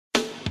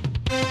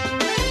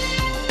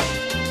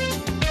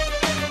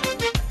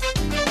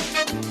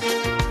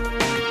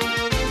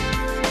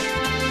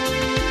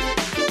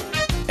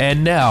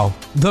And now,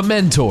 The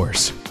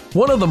Mentors,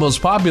 one of the most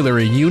popular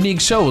and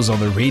unique shows on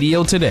the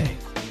radio today.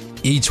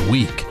 Each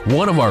week,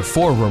 one of our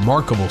 4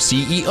 remarkable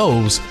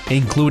CEOs,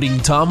 including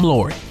Tom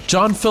Loarie,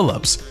 John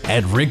Phillips,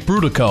 and Rick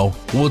Brudico,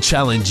 will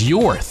challenge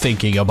your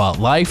thinking about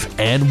life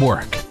and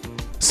work.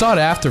 Sought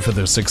after for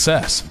their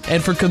success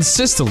and for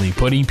consistently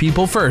putting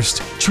people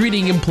first,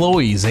 treating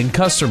employees and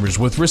customers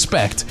with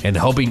respect, and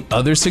helping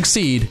others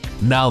succeed,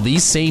 now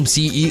these same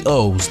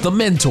CEOs, the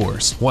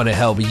mentors, want to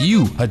help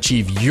you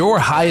achieve your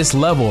highest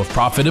level of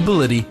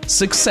profitability,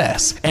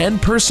 success, and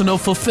personal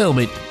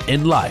fulfillment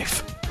in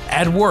life,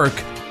 at work,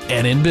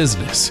 and in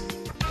business.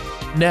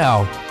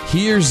 Now,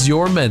 here's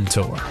your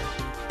mentor.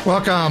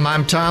 Welcome,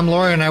 I'm Tom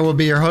Loarie, and I will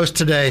be your host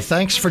today.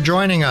 Thanks for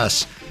joining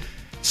us.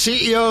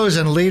 CEOs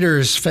and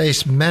leaders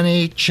face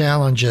many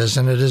challenges,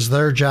 and it is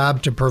their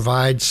job to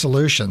provide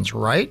solutions,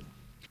 right?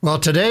 Well,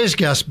 today's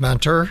guest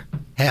mentor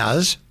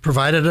has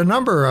provided a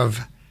number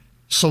of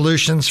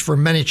solutions for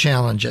many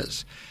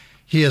challenges.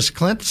 He is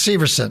Clint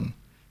Severson,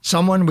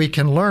 someone we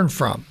can learn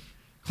from.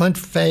 Clint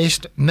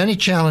faced many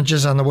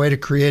challenges on the way to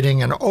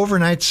creating an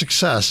overnight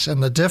success in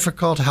the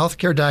difficult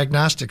healthcare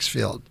diagnostics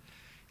field.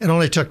 It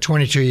only took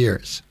 22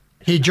 years.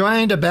 He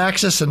joined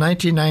Abaxis in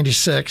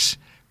 1996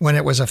 when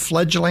it was a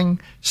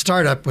fledgling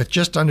startup with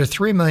just under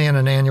 $3 million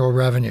in annual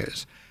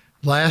revenues.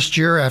 Last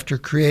year, after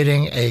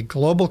creating a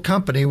global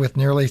company with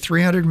nearly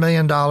 $300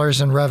 million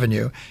in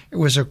revenue, it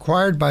was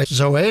acquired by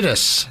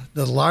Zoetis,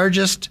 the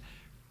largest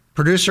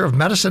producer of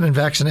medicine and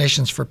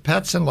vaccinations for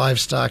pets and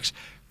livestock.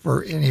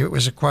 It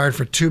was acquired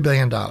for $2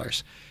 billion.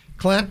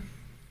 Clint,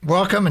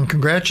 welcome and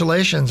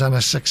congratulations on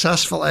a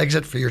successful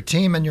exit for your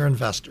team and your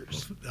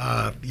investors.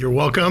 You're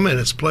welcome, and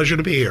it's a pleasure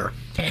to be here.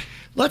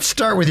 Let's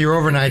start with your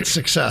overnight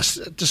success.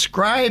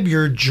 Describe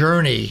your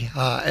journey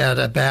at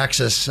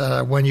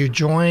Abaxis when you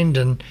joined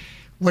and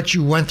what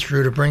you went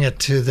through to bring it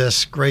to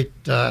this great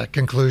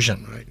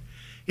conclusion. Right.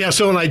 Yeah,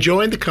 so when I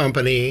joined the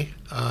company,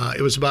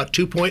 it was about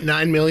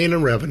 $2.9 million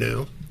in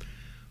revenue.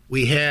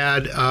 We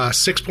had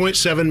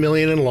 $6.7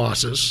 million in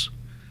losses.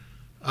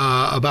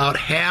 About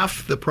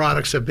half the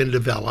products have been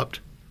developed.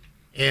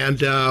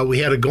 And we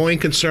had a going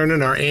concern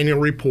in our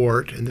annual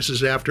report, and this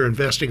is after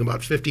investing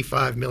about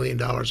 $55 million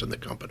in the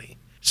company.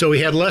 So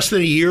we had less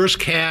than a year's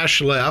cash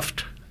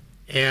left,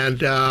 and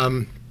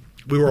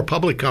we were a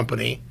public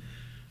company,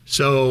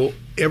 so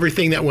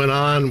everything that went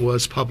on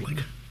was public.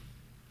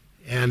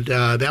 And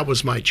that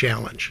was my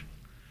challenge.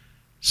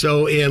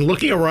 So in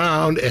looking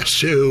around as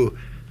to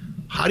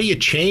how do you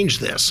change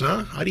this,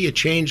 How do you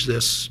change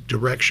this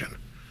direction?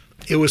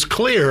 It was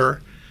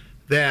clear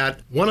that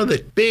one of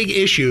the big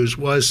issues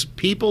was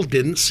people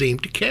didn't seem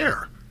to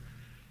care.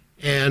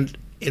 And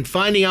in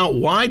finding out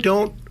why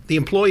don't the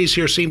employees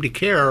here seem to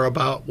care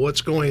about what's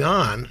going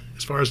on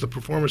as far as the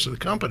performance of the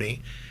company,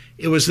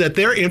 it was that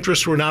their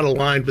interests were not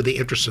aligned with the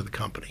interests of the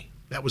company.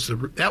 That was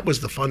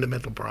the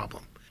fundamental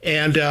problem.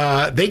 And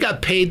they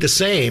got paid the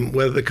same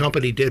whether the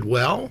company did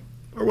well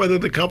or whether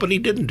the company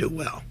didn't do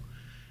well.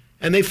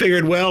 And they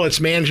figured, well, it's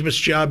management's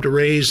job to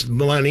raise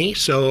money.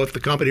 So if the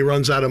company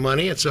runs out of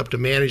money, it's up to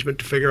management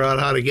to figure out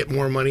how to get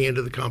more money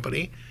into the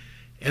company.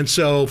 And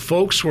so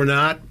folks were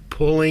not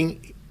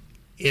pulling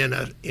in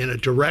a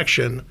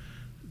direction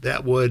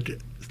that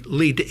would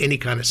lead to any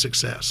kind of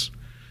success.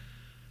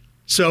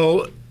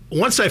 So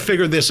once I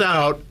figured this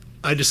out,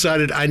 I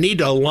decided I need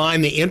to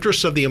align the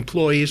interests of the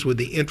employees with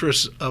the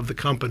interests of the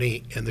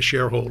company and the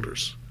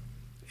shareholders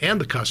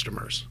and the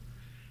customers.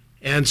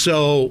 And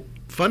so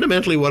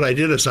fundamentally what I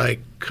did is I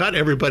cut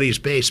everybody's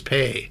base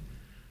pay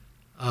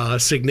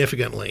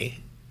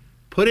significantly,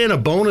 put in a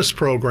bonus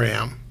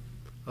program,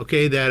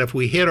 that if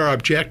we hit our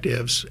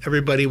objectives,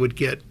 everybody would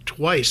get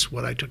twice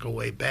what I took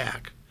away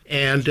back.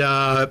 And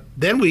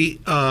then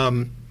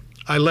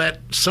I let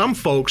some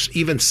folks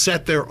even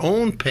set their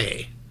own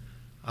pay,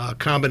 a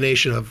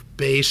combination of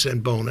base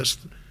and bonus.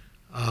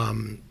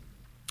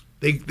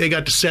 They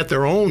got to set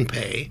their own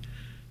pay.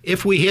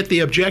 If we hit the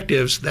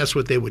objectives, that's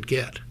what they would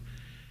get.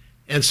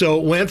 And so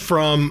it went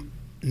from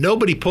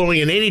nobody pulling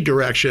in any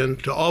direction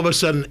to all of a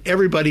sudden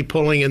everybody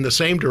pulling in the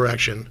same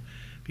direction,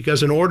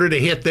 because in order to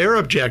hit their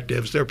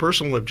objectives, their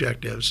personal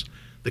objectives,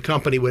 the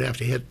company would have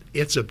to hit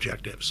its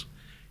objectives.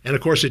 And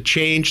of course, it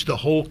changed the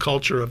whole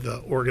culture of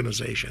the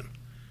organization.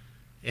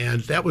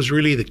 And that was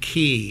really the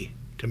key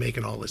to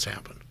making all this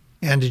happen.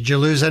 And did you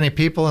lose any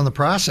people in the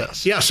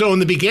process? Yeah, so in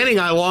the beginning,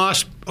 I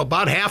lost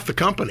about half the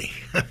company.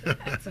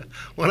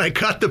 When I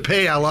cut the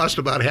pay, I lost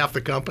about half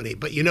the company.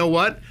 But you know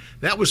what?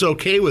 That was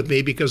okay with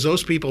me because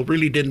those people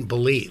really didn't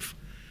believe.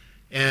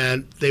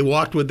 And they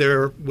walked with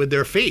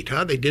their feet.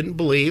 They didn't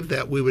believe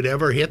that we would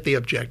ever hit the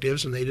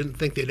objectives, and they didn't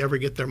think they'd ever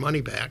get their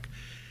money back.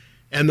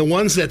 And the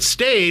ones that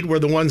stayed were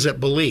the ones that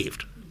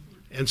believed.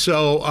 And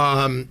so,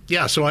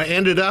 so I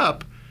ended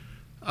up,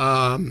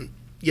 kind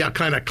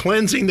of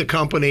cleansing the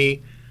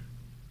company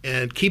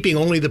and keeping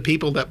only the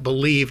people that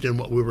believed in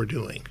what we were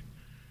doing.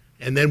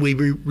 And then we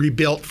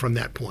rebuilt from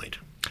that point.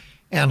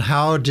 And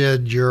how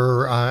did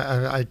your,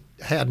 I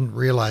hadn't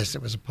realized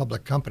it was a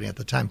public company at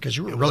the time because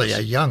you were really a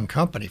young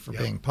company for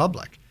being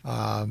public.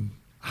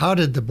 how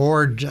did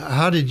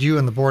you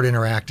and the board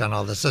interact on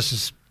all this? This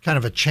is kind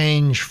of a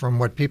change from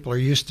what people are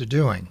used to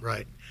doing.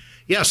 Right.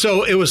 Yeah,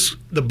 so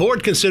the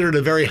board considered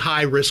a very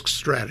high-risk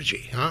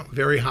strategy,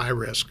 very high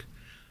risk.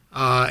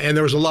 And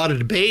there was a lot of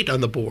debate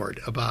on the board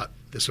about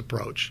this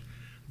approach.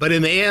 But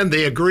in the end,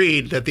 they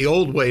agreed that the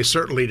old way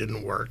certainly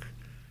didn't work,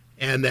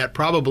 and that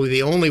probably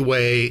the only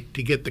way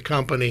to get the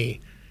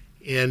company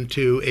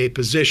into a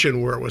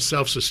position where it was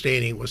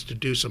self-sustaining was to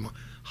do some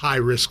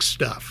high-risk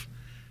stuff.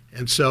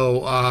 And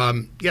so,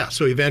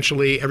 so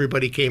eventually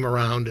everybody came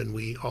around and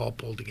we all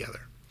pulled together.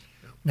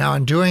 Now,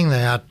 in doing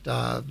that,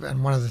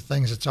 and one of the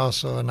things that's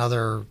also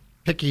another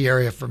picky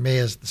area for me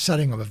is the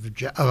setting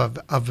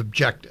of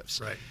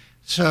objectives. Right.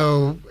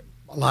 So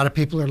a lot of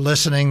people are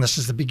listening. This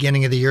is the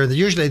beginning of the year.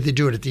 Usually they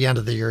do it at the end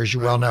of the year, as you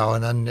well know,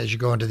 and then as you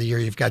go into the year,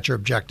 you've got your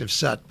objectives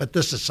set. But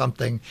this is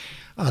something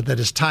that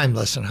is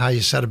timeless in how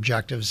you set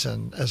objectives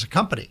as a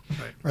company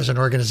or as an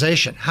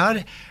organization. How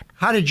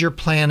did your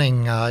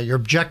planning, your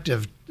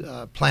objective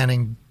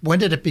planning, when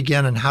did it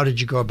begin and how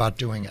did you go about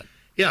doing it?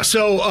 Yeah,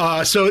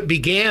 so it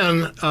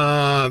began.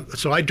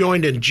 So I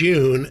joined in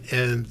June,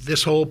 and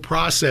this whole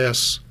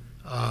process,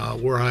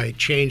 where I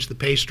changed the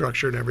pay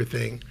structure and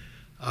everything,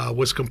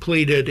 was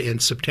completed in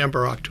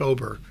September,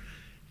 October,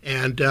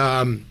 and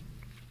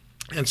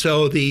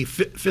so the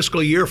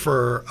fiscal year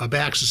for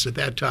Abaxis at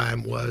that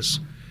time was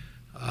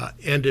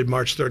ended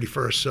March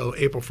 31st. So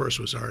April 1st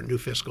was our new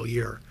fiscal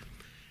year,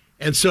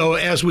 and so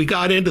as we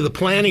got into the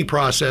planning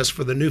process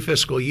for the new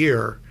fiscal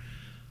year,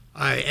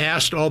 I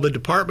asked all the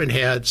department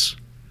heads,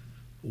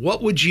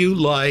 what would you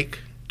like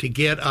to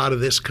get out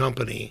of this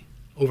company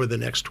over the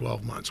next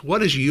 12 months?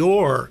 What is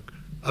your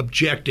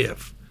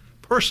objective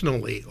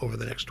personally over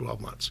the next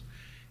 12 months?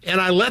 And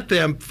I let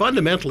them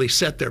fundamentally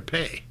set their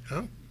pay.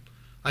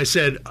 I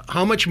said,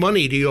 how much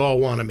money do you all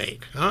want to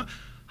make?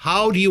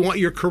 How do you want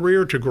your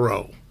career to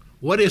grow?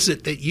 What is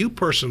it that you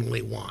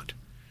personally want?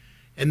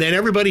 And then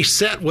everybody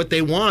set what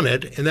they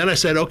wanted. And then I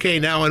said, okay,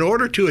 now in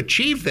order to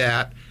achieve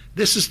that,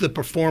 this is the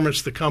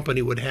performance the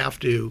company would have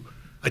to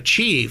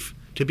achieve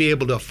to be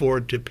able to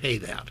afford to pay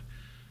that.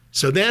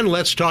 So then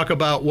let's talk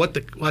about what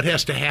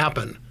has to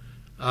happen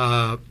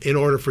in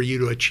order for you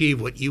to achieve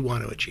what you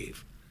want to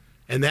achieve.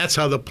 And that's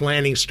how the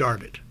planning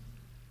started.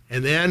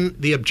 And then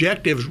the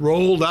objectives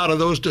rolled out of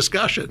those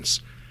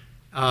discussions.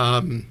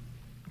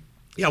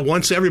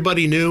 Once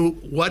everybody knew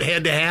what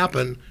had to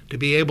happen to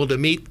be able to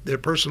meet their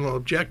personal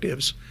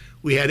objectives,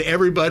 we had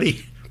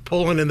everybody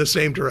pulling in the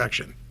same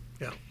direction.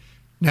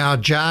 Now,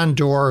 John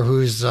Doerr,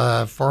 who's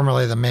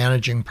formerly the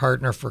managing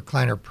partner for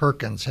Kleiner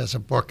Perkins, has a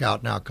book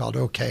out now called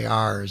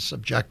OKRs,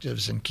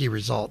 Objectives and Key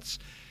Results.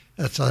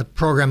 It's a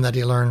program that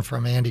he learned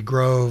from Andy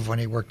Grove when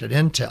he worked at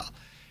Intel,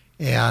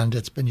 and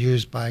it's been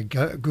used by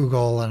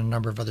Google and a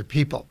number of other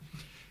people.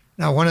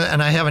 Now,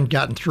 and I haven't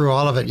gotten through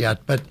all of it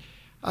yet, but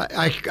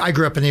I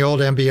grew up in the old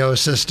MBO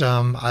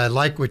system. I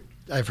like what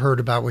I've heard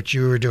about what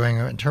you were doing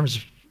in terms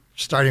of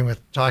starting with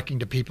talking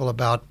to people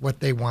about what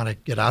they want to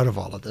get out of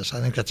all of this.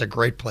 I think that's a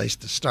great place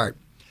to start.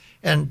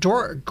 And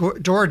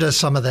Doerr does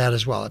some of that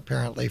as well,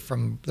 apparently,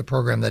 from the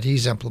program that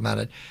he's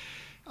implemented.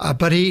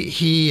 But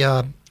he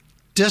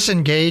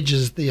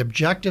disengages the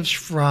objectives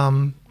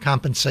from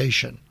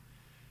compensation,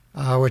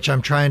 which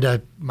I'm trying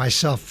to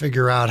myself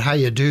figure out how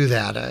you do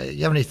that.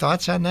 You have any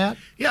thoughts on that?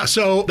 Yeah,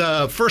 so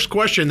the first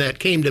question that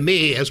came to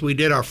me as we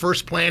did our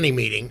first planning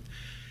meeting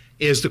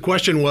is the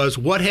question was,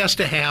 what has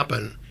to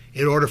happen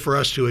in order for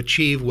us to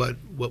achieve what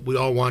we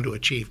all want to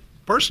achieve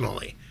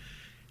personally?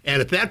 And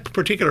at that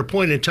particular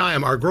point in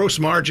time, our gross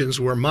margins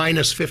were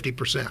minus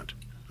 50%.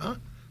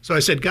 So I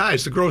said,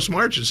 guys, the gross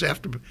margins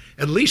have to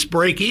at least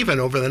break even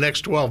over the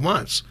next 12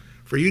 months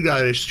for you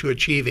guys to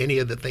achieve any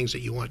of the things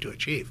that you want to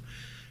achieve.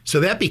 So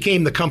that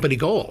became the company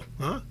goal.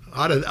 In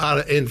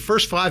the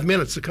first 5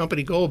 minutes, the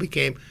company goal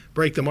became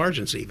break the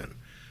margins even.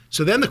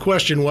 So then the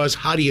question was,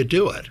 how do you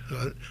do it?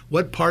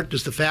 What part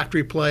does the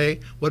factory play?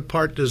 What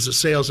part does the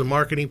sales and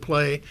marketing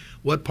play?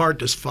 What part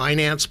does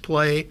finance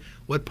play?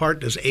 What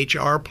part does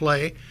HR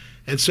play?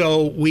 And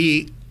so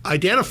we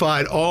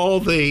identified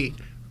all the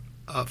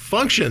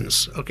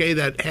functions,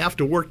 that have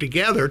to work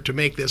together to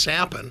make this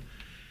happen.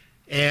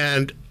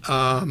 And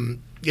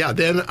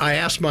then I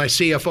asked my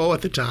CFO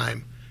at the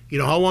time,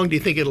 how long do you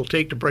think it'll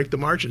take to break the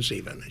margins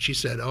even? And she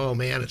said, oh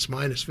man, it's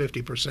minus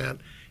 50%.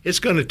 It's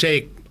going to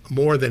take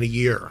more than a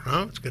year.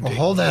 It's going to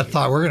hold that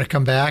thought. We're going to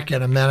come back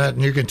in a minute,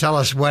 and you can tell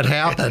us what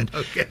happened.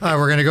 Okay.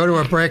 We're going to go to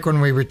a break. When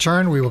we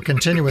return, we will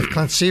continue with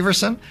Clint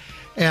Severson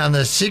and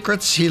the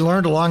secrets he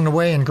learned along the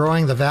way in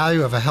growing the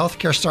value of a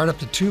healthcare startup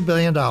to $2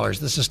 billion.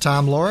 This is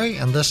Tom Laurie,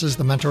 and this is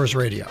the Mentors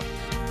Radio.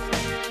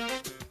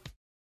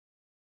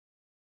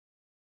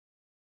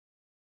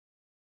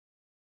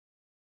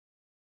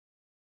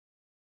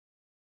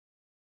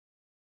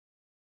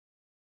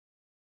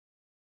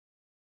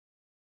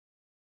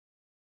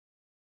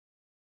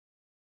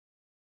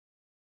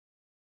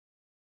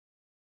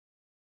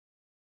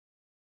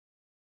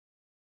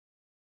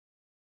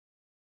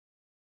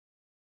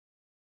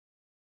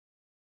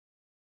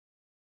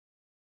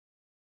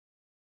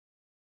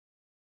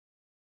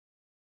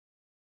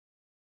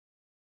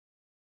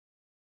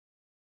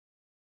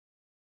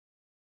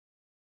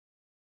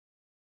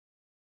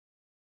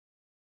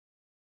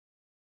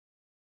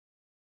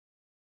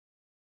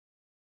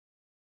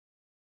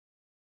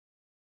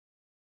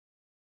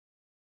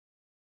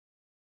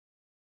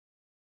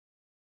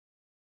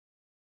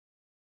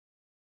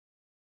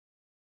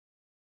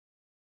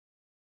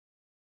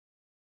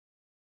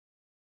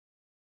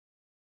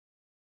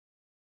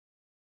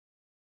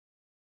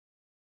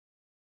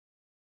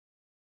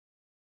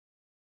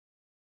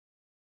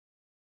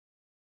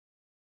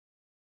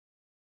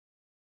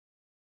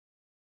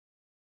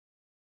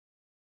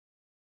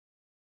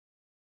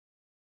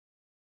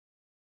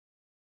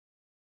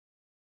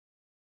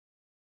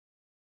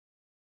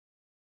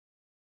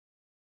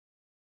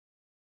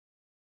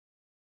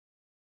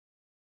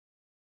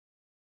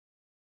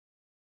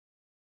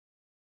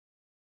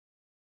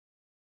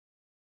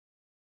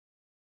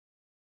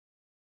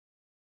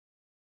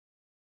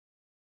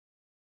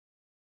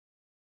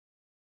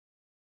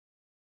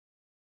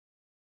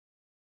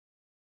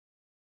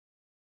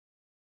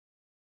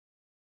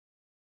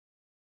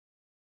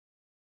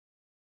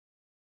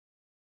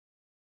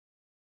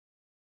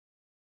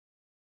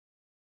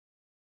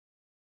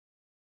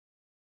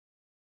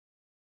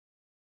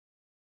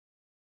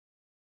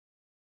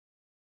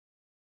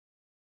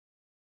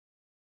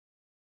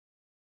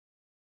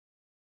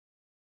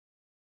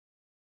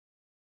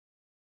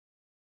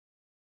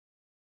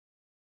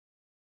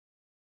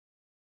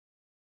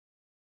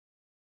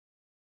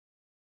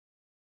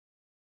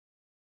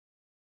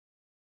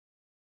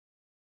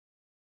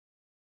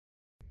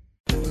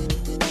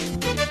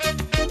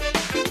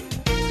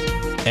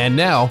 And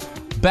now,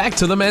 back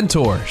to the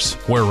Mentors,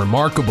 where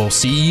remarkable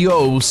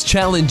CEOs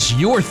challenge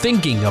your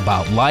thinking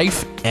about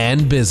life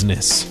and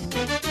business.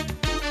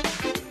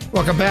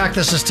 Welcome back.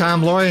 This is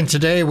Tom Loy, and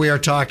today we are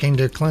talking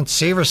to Clint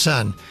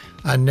Severson,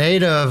 a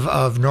native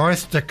of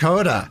North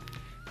Dakota,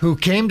 who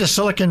came to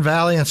Silicon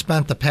Valley and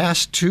spent the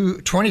past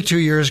 22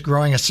 years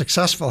growing a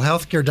successful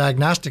healthcare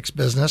diagnostics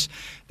business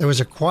that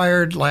was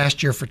acquired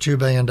last year for $2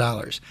 billion.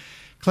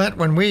 Clint,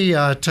 when we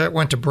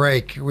went to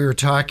break, we were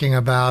talking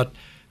about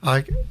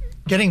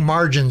getting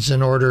margins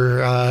in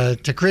order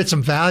to create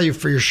some value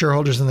for your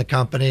shareholders in the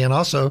company and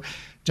also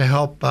to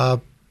help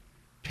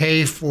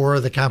pay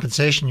for the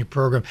compensation you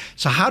program.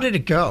 So how did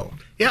it go?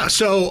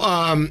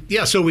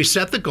 So we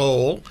set the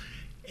goal,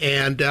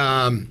 and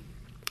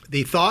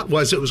the thought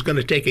was it was going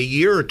to take a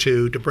year or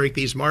two to break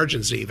these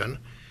margins even.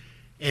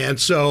 And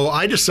so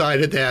I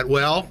decided that,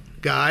 well,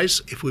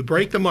 guys, if we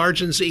break the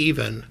margins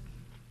even,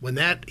 when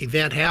that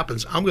event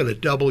happens, I'm going to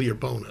double your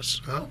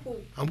bonus. Huh?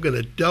 I'm going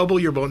to double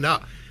your bonus.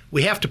 Now,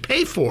 we have to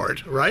pay for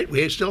it, right?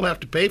 We still have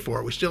to pay for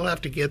it. We still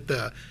have to get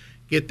the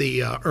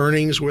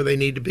earnings where they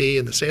need to be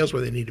and the sales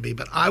where they need to be.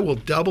 But I will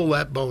double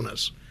that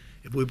bonus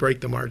if we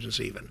break the margins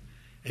even.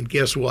 And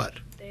guess what?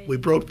 We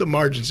broke the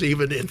margins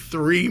even in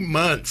 3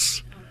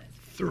 months.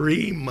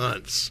 3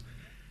 months.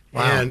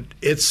 Wow. And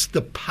it's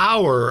the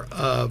power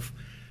of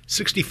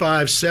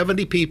 65,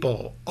 70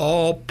 people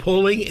all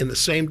pulling in the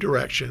same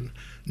direction,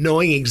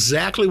 knowing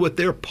exactly what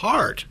their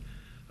part,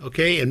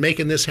 in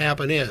making this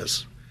happen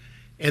is.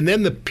 And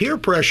then the peer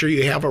pressure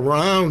you have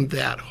around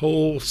that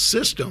whole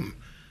system,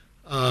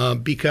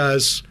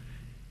 because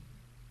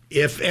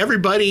if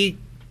everybody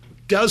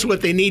does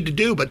what they need to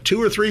do, but 2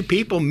 or 3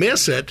 people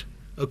miss it,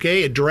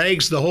 it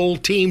drags the whole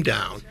team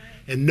down.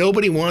 And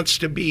nobody wants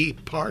to be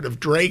part of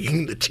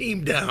dragging the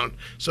team down.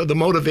 So the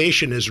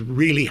motivation is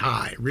really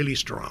high, really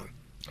strong.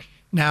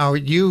 Now,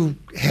 you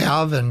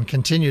have and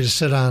continue to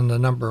sit on a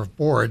number of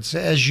boards.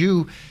 As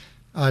you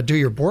do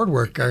your board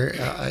work,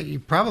 you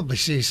probably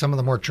see some of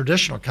the more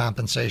traditional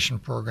compensation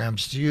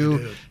programs. Do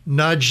you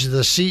nudge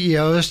the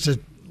CEOs to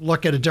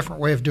look at a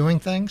different way of doing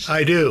things?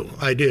 I do.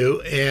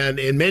 And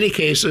in many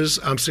cases,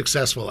 I'm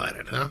successful at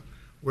it,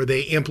 where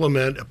they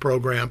implement a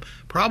program,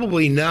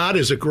 probably not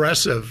as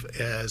aggressive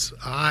as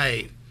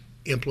I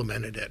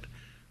implemented it,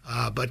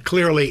 but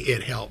clearly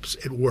it helps.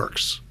 It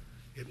works.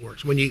 It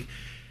works.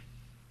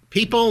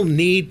 People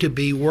need to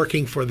be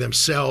working for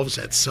themselves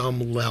at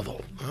some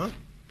level.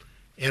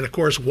 And of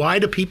course, why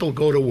do people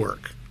go to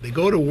work? They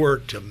go to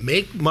work to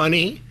make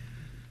money,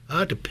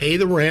 to pay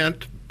the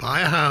rent,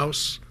 buy a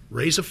house,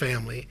 raise a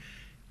family,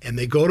 and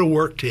they go to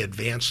work to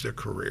advance their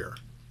career.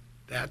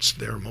 That's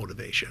their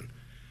motivation.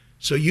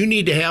 So you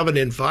need to have an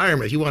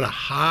environment. If you want a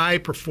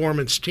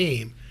high-performance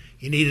team,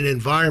 you need an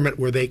environment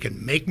where they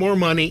can make more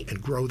money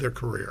and grow their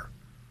career.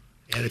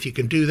 And if you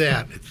can do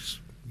that, it's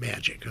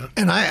magic.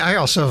 And I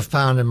also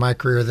found in my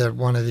career that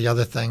one of the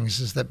other things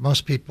is that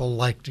most people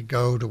like to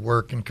go to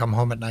work and come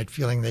home at night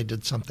feeling they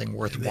did something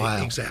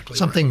worthwhile,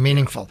 something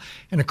meaningful.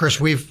 And of course,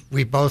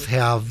 we both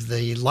have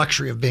the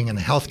luxury of being in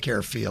the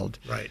healthcare field.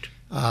 Right.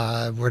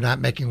 We're not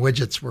making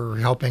widgets. We're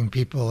helping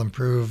people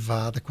improve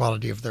the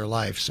quality of their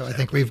life. So I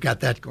think we've got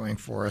that going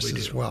for us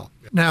as well.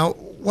 Now,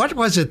 what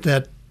was it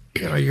that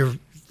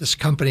this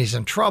company's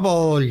in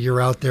trouble? You're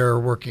out there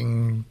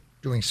working,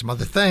 doing some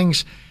other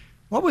things.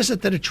 What was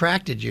it that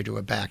attracted you to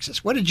Abaxis?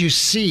 What did you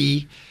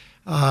see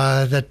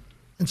that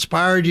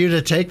inspired you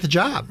to take the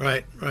job?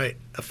 Right.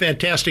 A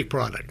fantastic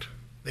product.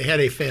 They had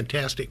a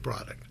fantastic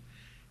product.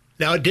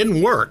 Now, it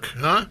didn't work,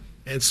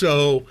 And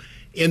so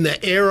in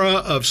the era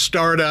of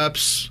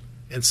startups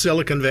and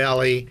Silicon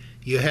Valley,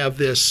 you have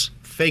this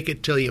fake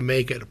it till you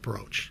make it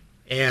approach.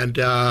 And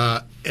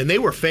they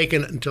were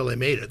faking it until they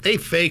made it. They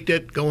faked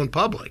it going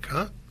public,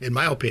 in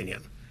my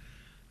opinion,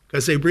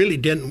 because they really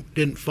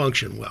didn't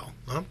function well.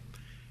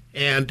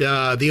 And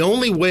the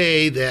only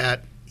way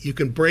that you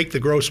can break the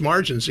gross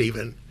margins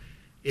even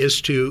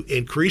is to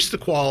increase the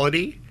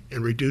quality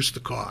and reduce the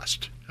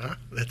cost.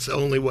 That's the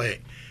only way.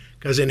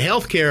 Because in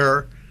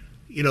healthcare,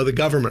 the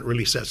government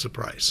really sets the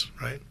price,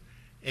 right?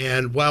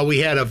 And while we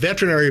had a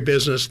veterinary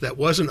business that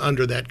wasn't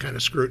under that kind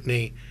of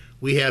scrutiny,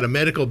 we had a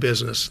medical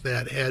business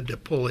that had to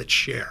pull its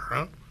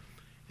share.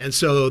 And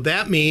so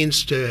that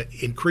means to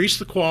increase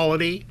the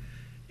quality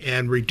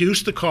and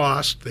reduce the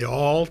cost. They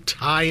all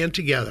tie in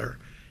together.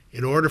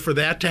 In order for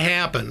that to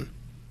happen,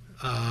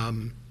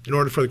 in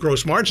order for the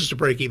gross margins to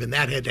break even,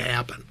 that had to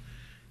happen.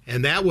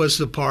 And that was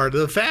the part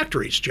of the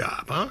factory's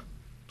job,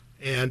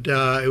 And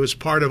it was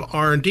part of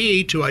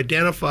R&D to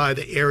identify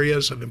the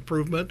areas of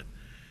improvement.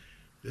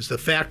 It was the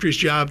factory's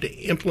job to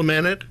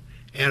implement it,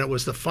 and it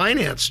was the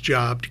finance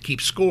job to keep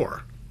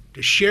score,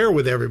 to share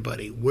with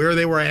everybody where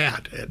they were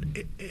at.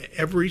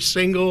 Every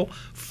single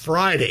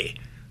Friday,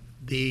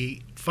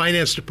 the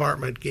finance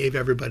department gave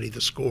everybody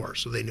the score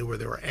so they knew where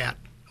they were at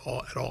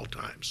all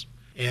times.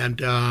 And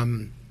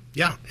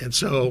and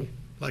so,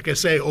 like I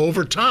say,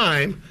 over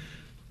time,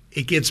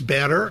 it gets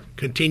better.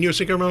 Continuous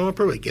incremental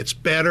improvement. It gets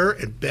better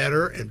and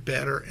better and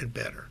better and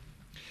better.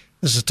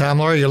 This is Tom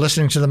Laurie. You're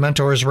listening to the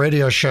Mentors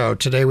Radio Show.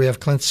 Today we have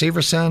Clint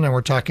Severson, and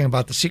we're talking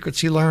about the secrets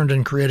he learned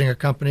in creating a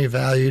company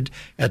valued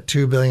at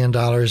 $2 billion in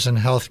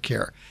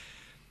healthcare.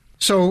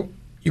 So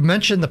you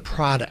mentioned the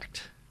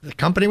product. The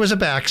company was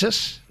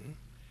Abaxis.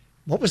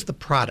 What was the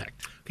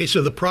product? Okay,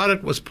 so the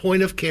product was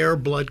point-of-care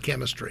blood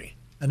chemistry.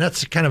 And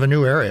that's kind of a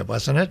new area,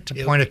 wasn't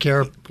it?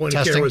 Point-of-care testing?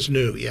 Point-of-care was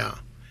new, yeah.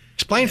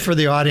 Explain for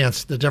the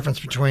audience the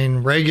difference between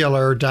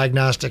regular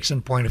diagnostics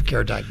and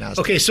point-of-care diagnostics.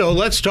 Okay, so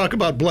let's talk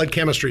about blood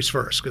chemistries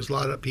first, because a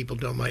lot of people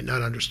might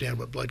not understand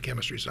what blood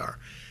chemistries are.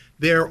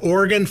 They're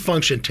organ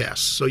function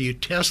tests. So you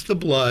test the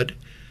blood,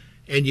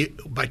 and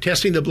by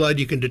testing the blood,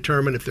 you can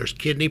determine if there's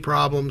kidney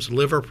problems,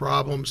 liver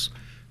problems,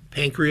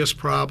 pancreas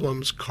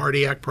problems,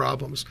 cardiac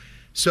problems.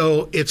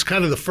 So it's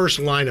kind of the first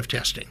line of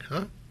testing,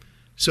 huh?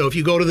 So if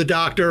you go to the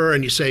doctor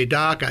and you say,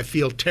 Doc, I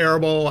feel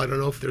terrible. I don't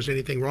know if there's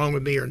anything wrong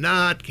with me or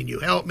not. Can you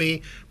help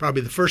me?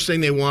 Probably the first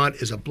thing they want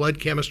is a blood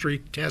chemistry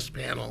test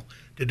panel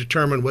to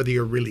determine whether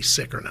you're really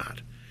sick or not.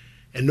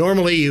 And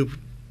normally you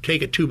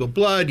take a tube of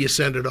blood, you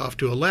send it off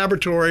to a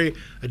laboratory.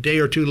 A day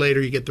or two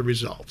later, you get the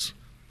results.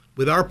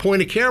 With our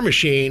point-of-care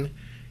machine,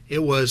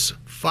 it was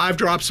 5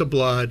 drops of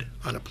blood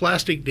on a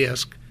plastic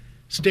disc,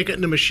 stick it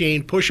in the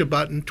machine, push a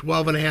button,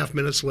 12 and a half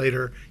minutes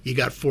later, you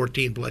got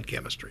 14 blood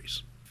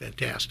chemistries.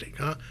 Fantastic,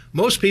 huh?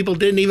 Most people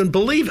didn't even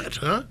believe it,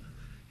 huh?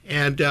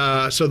 And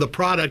so the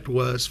product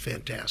was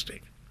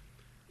fantastic.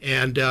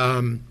 And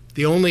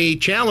the only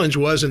challenge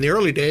was in the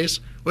early days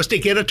was to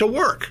get it to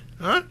work,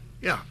 huh?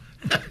 Yeah.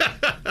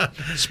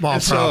 Small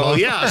problem.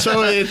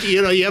 So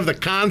you have the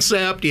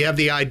concept, you have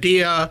the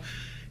idea,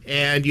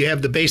 and you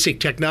have the basic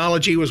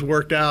technology was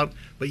worked out,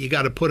 but you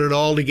got to put it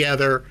all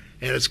together,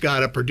 and it's got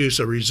to produce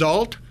a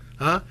result,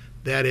 huh?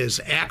 That is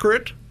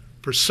accurate,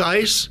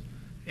 precise.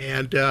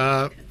 And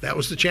that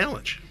was the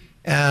challenge.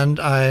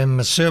 And I'm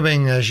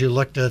assuming as you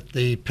looked at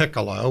the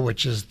Piccolo,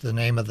 which is the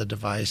name of the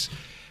device,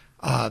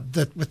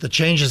 that with the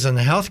changes in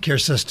the healthcare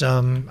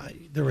system,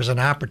 there was an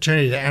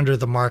opportunity to enter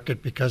the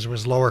market because it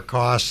was lower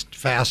cost,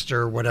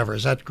 faster, whatever.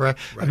 Is that correct?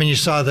 Right. I mean, you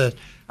saw the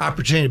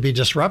opportunity to be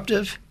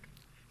disruptive?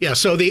 Yeah,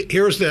 so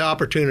here's the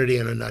opportunity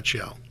in a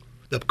nutshell.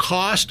 The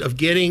cost of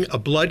getting a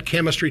blood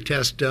chemistry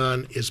test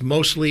done is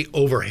mostly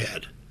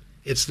overhead.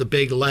 It's the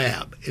big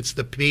lab. It's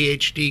the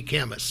PhD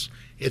chemists.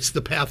 It's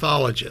the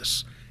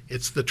pathologists.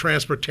 It's the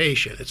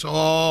transportation. It's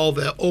all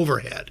the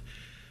overhead.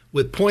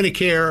 With point of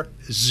care,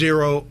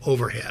 zero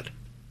overhead.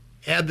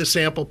 Add the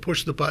sample,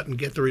 push the button,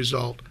 get the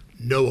result,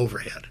 no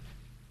overhead.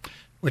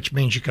 Which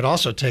means you could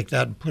also take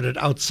that and put it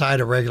outside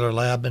a regular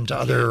lab into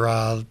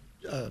other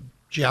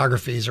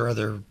geographies or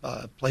other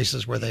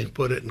places where they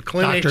put it in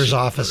clinics, doctors'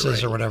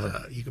 offices or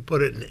whatever. You can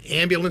put it in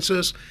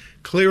ambulances.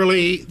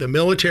 Clearly, the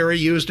military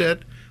used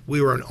it. We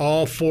were in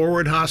all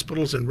forward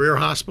hospitals and rear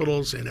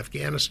hospitals in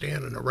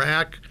Afghanistan and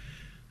Iraq.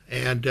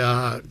 And,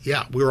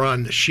 we were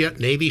on the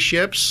Navy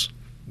ships.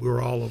 We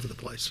were all over the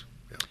place.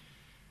 Yeah.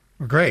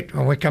 Well, great.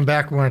 When we come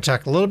back, we want to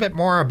talk a little bit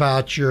more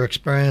about your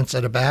experience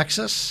at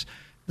Abaxis.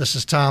 This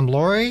is Tom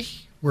Laurie.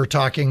 We're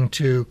talking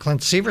to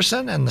Clint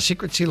Severson and the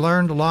secrets he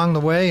learned along the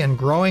way in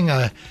growing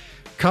a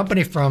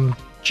company from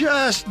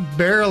just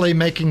barely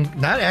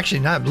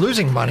not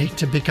losing money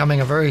to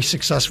becoming a very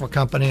successful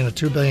company and a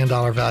 $2 billion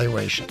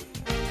valuation.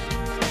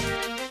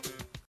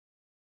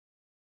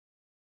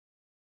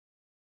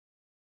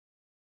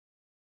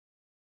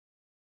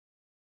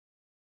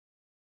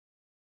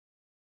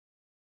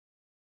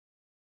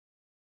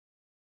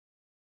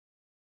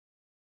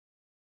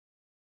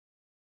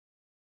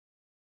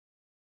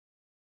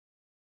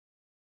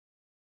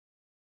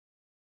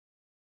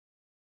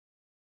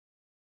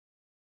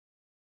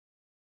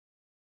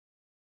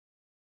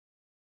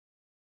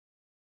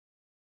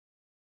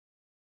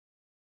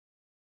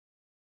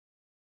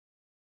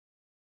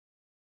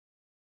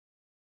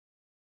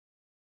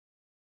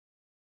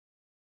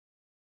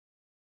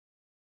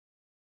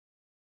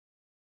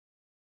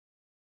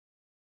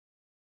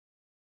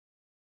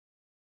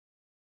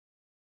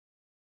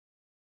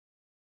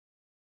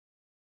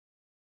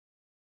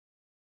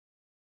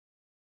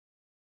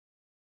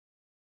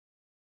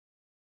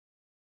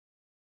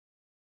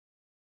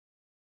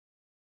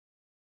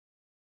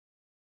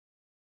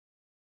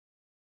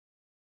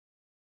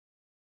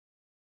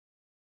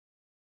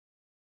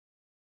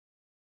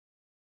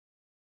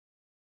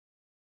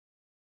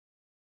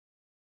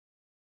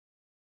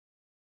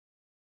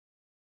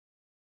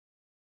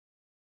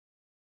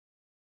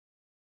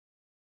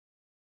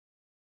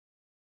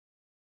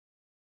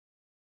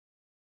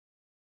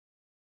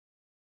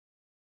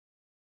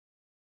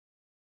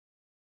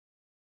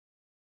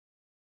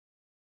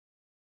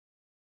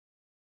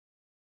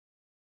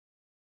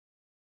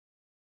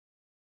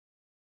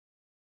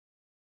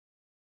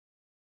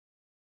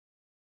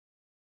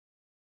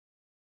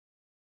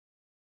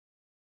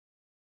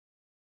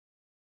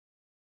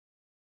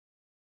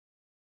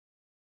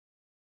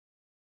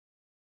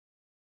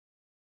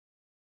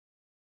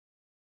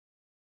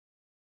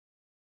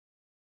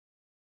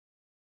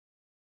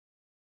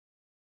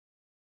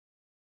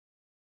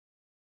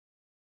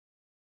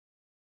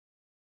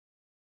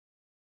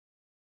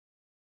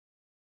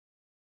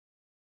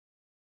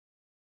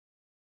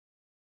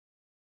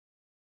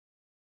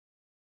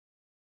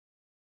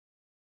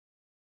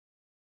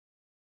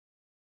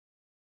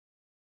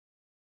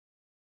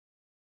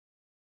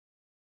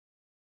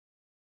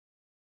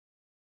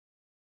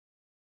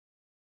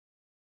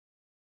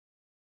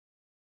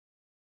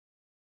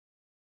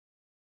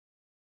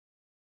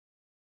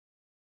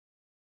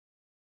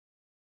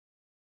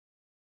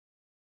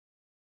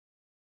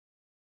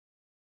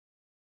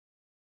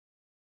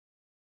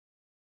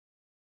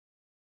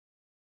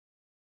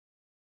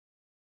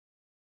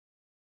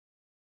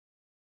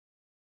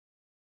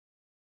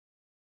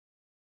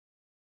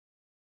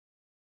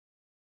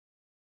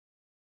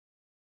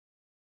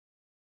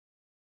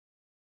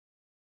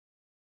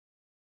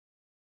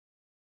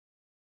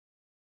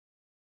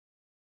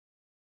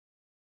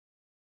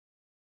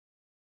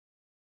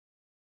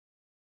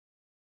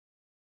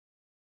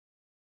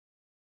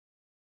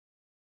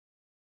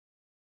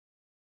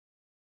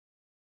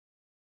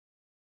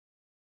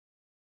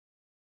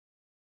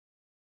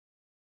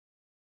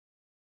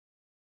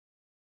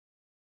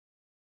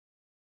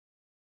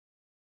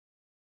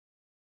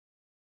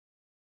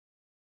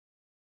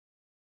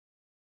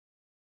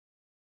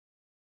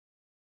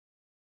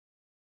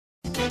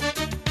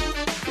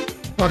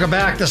 Welcome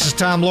back. This is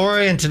Tom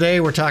Laurie, and today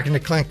we're talking to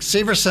Clint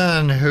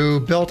Severson, who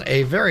built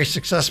a very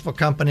successful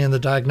company in the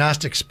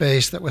diagnostic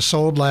space that was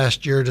sold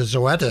last year to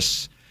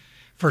Zoetis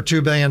for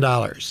 $2 billion.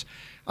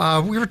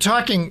 We were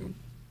talking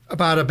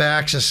about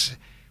Abaxis.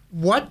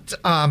 What,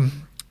 I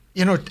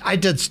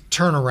did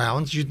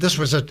turnarounds. This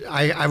was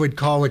I would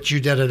call what you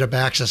did at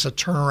Abaxis a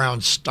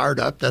turnaround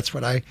startup. That's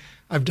what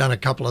I've done a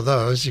couple of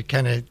those.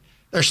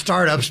 They're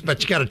startups,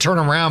 but you got to turn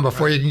them around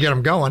before you can get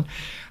them going.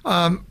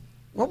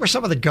 What were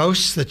some of the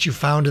ghosts that you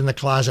found in the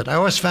closet? I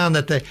always found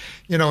that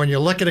when you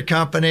look at a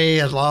company,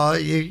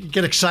 you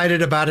get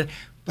excited about it,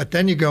 but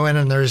then you go in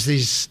and there's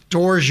these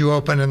doors you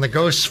open and the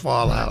ghosts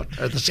fall out,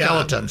 or the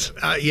skeletons.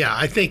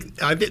 I think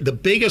the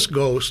biggest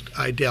ghost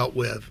I dealt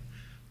with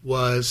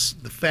was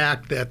the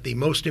fact that the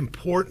most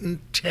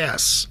important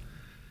tests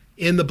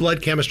in the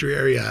blood chemistry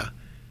area,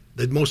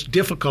 the most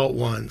difficult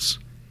ones,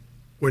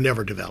 were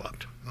never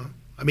developed.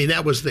 I mean,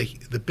 that was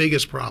the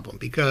biggest problem,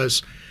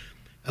 because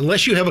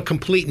unless you have a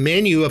complete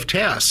menu of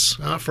tests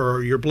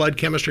for your blood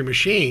chemistry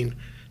machine,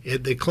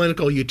 the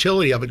clinical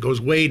utility of it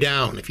goes way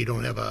down if you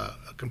don't have a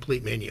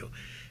complete menu.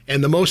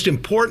 And the most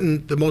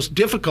important, the most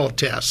difficult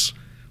tests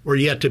were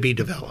yet to be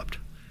developed.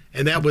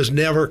 And that was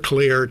never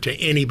clear to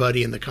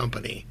anybody in the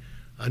company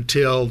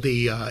until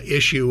the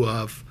issue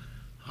of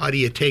how do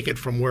you take it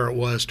from where it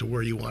was to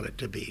where you want it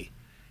to be.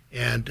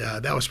 And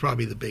that was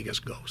probably the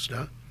biggest ghost.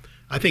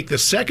 I think the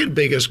second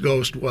biggest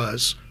ghost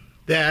was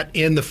that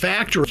in the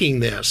factory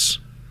this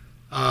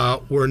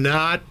were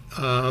not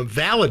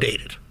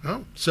validated.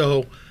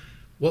 So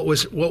what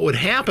would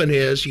happen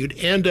is you'd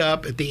end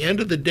up at the end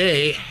of the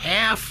day,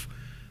 half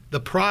the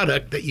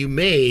product that you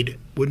made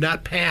would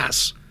not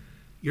pass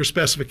your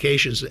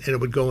specifications, and it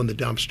would go in the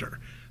dumpster.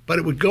 But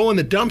it would go in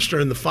the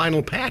dumpster in the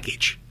final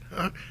package.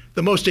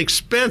 The most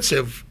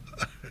expensive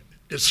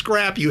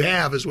scrap you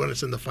have is when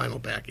it's in the final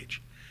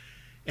package.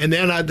 And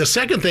then the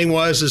second thing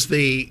is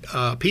the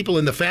people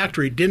in the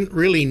factory didn't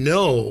really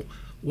know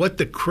what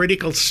the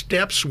critical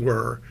steps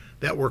were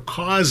that were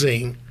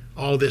causing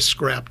all this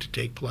scrap to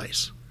take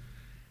place.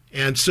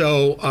 And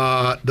so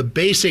the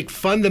basic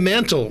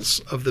fundamentals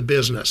of the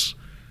business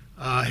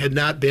had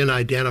not been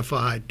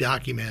identified,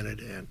 documented,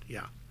 and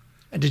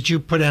And did you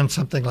put in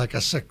something like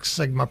a Six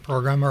Sigma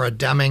program or a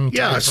Deming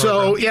type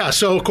program?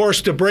 So of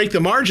course, to break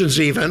the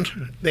margins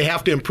even, they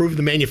have to improve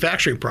the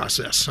manufacturing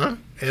process.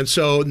 And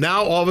so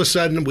now all of a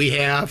sudden we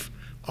have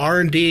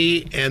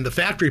R&D and the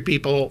factory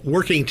people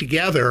working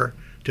together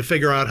to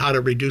figure out how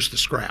to reduce the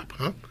scrap.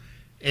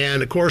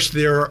 And of course,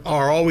 there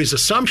are always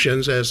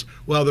assumptions as,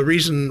 well, the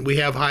reason we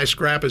have high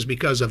scrap is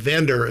because a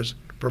vendor is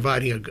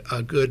providing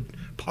a good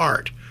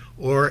part,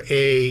 or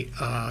a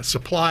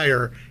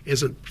supplier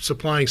isn't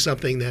supplying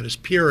something that is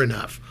pure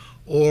enough,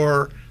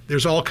 or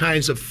there's all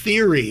kinds of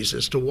theories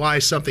as to why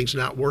something's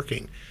not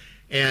working.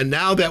 And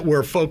now that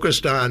we're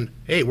focused on,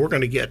 hey, we're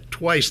going to get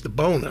twice the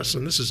bonus,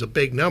 and this is a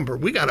big number,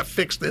 we got to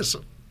fix this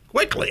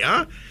quickly,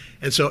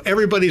 And so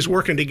everybody's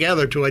working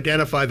together to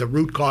identify the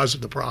root cause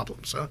of the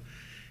problems.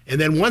 And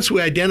then once we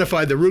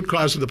identify the root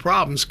cause of the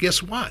problems,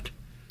 guess what?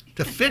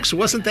 To fix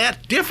wasn't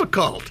that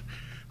difficult.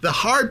 The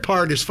hard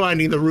part is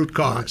finding the root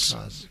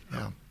cause.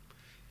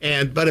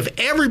 But if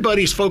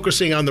everybody's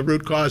focusing on the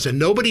root cause and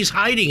nobody's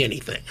hiding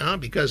anything,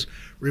 because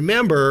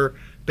remember,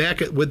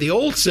 with the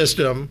old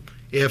system,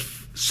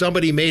 if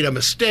somebody made a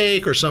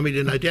mistake or somebody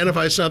didn't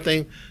identify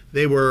something,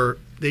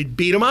 they'd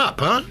beat them up,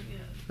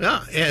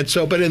 Yeah. And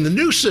so, but in the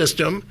new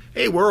system,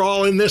 hey, we're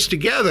all in this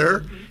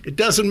together. It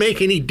doesn't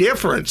make any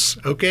difference,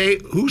 okay,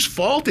 whose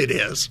fault it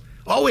is.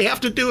 All we have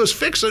to do is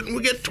fix it, and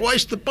we get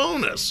twice the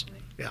bonus.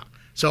 Yeah.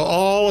 So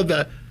all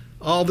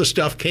the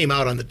stuff came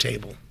out on the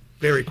table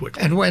very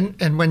quickly. And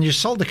when you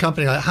sold the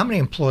company, how many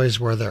employees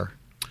were there?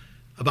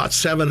 About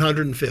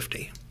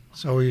 750.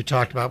 So you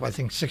talked about, I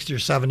think, 60 or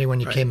 70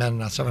 when you came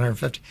in,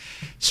 750.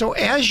 So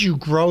as you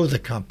grow the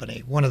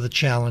company, one of the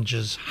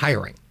challenges,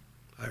 hiring.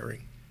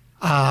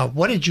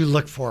 What did you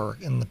look for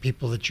in the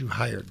people that you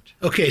hired?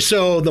 Okay,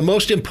 so the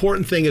most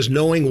important thing is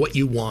knowing what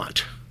you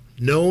want.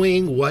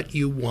 Knowing what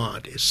you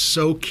want is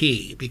so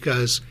key,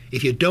 because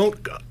if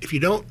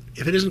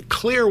it isn't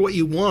clear what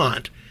you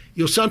want,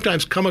 you'll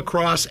sometimes come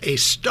across a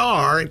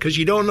star, and because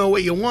you don't know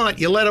what you want,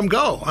 you let them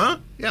go,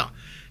 Yeah.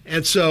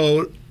 And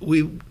so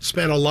we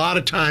spent a lot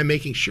of time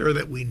making sure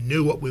that we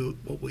knew what we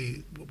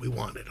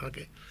wanted.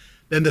 Okay.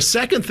 Then the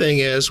second thing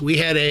is we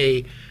had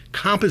a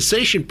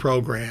compensation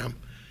program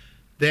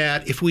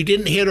that if we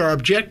didn't hit our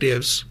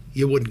objectives,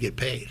 you wouldn't get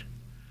paid.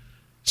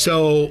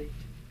 So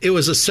it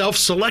was a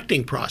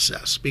self-selecting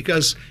process,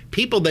 because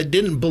people that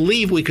didn't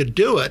believe we could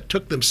do it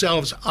took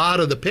themselves out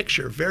of the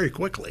picture very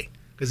quickly,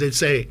 because they'd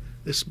say,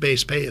 this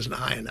base pay isn't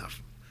high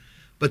enough.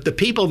 But the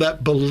people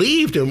that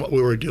believed in what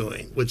we were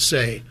doing would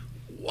say,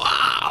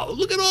 wow,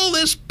 look at all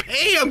this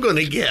pay I'm going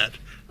to get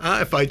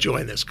if I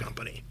join this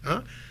company.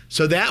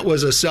 So that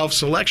was a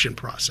self-selection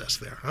process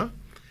there.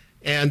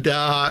 And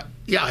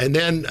and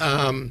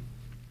then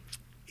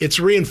it's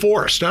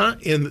reinforced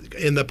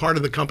in the part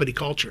of the company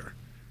culture.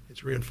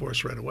 It's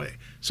reinforced right away.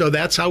 So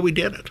that's how we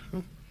did it.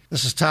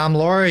 This is Tom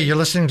Laurie. You're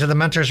listening to the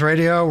Mentors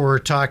Radio. We're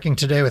talking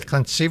today with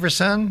Clint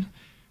Severson,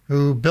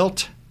 who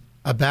built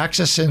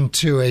Abaxis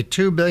into a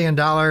 $2 billion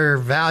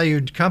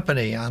valued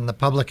company on the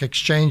public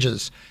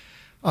exchanges.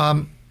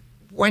 So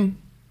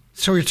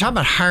you're talking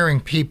about hiring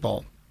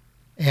people,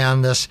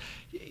 and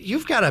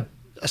you've got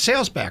a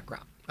sales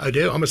background. I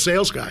do. I'm a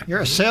sales guy. You're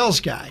a sales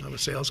guy. I'm a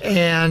sales guy.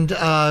 And,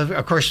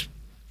 of course,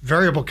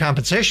 variable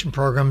compensation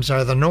programs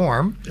are the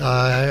norm.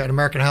 At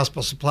American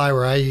Hospital Supply,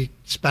 where I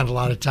spent a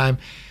lot of time,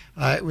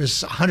 it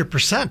was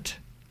 100%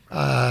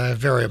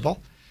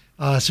 variable.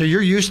 So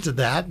you're used to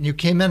that, and you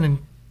came in and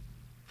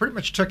pretty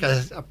much took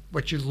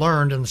what you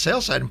learned in the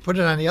sales side and put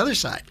it on the other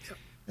side. Yep.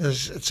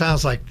 It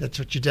sounds like that's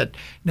what you did.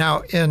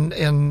 Now,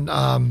 in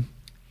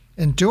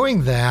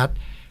doing that,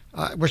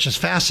 which is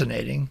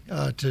fascinating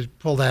to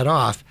pull that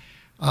off,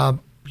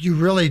 you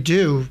really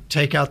do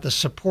take out the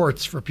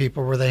supports for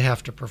people where they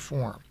have to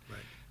perform. Right.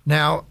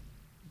 Now,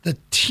 the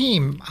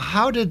team,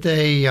 how did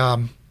they?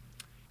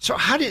 So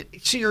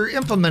you're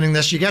implementing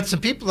this. You got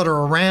some people that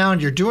are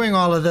around. You're doing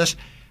all of this.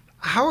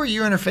 How are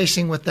you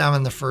interfacing with them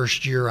in the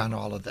first year on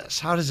all of this?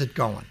 How does it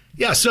going?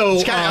 Yeah,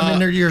 so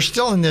you're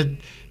still in the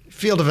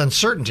field of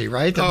uncertainty,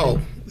 right?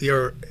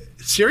 You're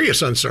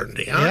serious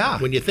uncertainty. Huh? Yeah.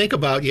 When you think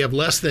about, you have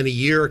less than a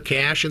year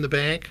cash in the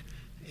bank,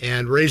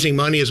 and raising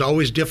money is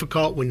always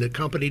difficult when the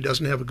company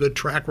doesn't have a good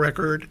track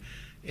record.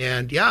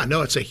 And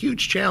it's a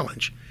huge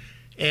challenge.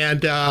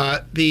 And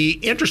the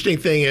interesting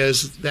thing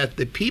is that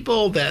the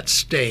people that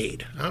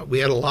stayed, we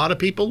had a lot of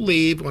people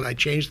leave when I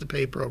changed the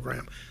pay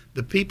program.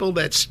 The people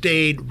that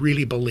stayed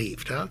really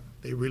believed.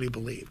 They really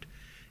believed.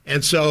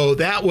 And so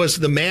that was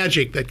the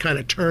magic that kind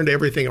of turned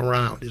everything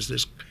around, is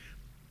this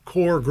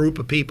core group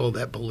of people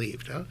that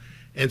believed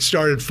and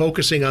started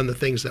focusing on the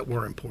things that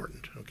were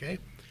important. Okay.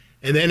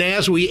 And then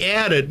as we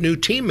added new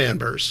team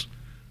members,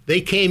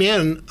 they came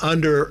in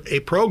under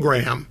a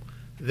program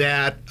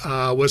that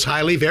was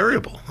highly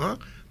variable.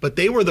 But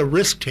they were the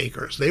risk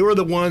takers. They were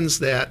the ones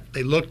that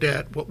they looked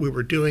at what we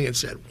were doing and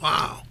said,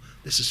 wow,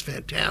 this is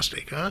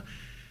fantastic.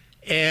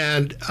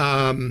 And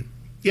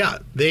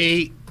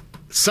they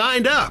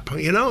signed up.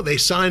 They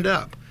signed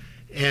up.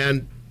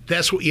 And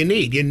that's what you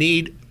need. You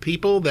need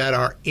people that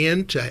are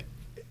into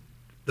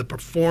the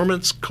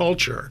performance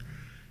culture.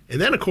 And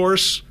then, of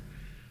course,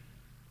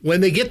 when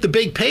they get the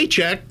big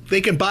paycheck,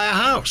 they can buy a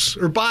house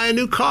or buy a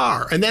new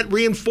car. And that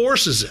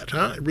reinforces it.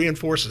 It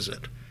reinforces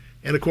it.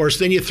 And, of course,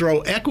 then you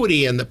throw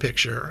equity in the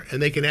picture,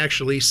 and they can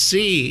actually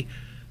see,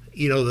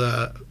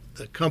 the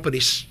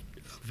company's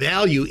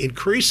value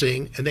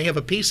increasing, and they have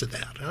a piece of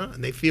that,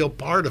 and they feel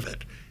part of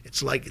it.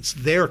 It's like it's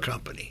their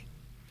company.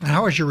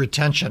 How is your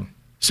retention?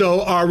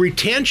 So our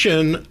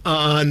retention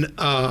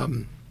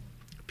on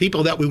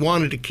people that we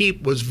wanted to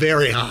keep was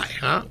very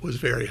high. Was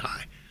very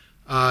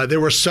high. There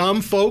were some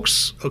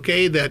folks,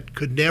 that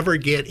could never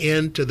get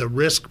into the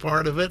risk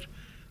part of it,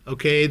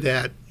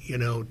 that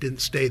didn't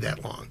stay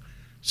that long.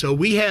 So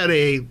we had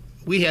a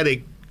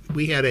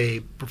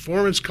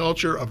performance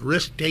culture of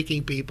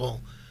risk-taking people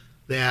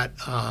that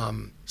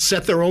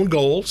set their own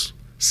goals,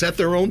 set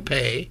their own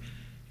pay,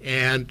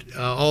 and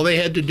all they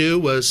had to do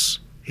was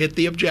hit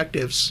the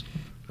objectives,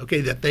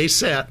 that they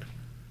set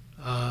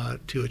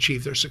to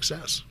achieve their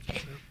success.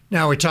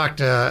 Now, we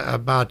talked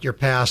about your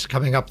past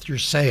coming up through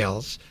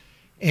sales,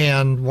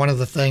 and one of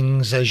the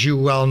things, as you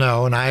well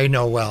know, and I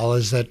know well,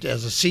 is that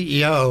as a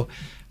CEO,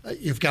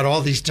 you've got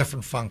all these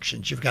different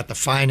functions. You've got the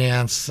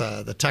finance,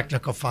 the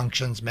technical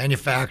functions,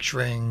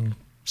 manufacturing,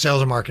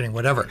 sales and marketing,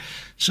 whatever.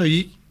 So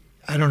I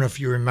don't know if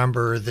you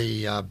remember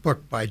the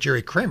book by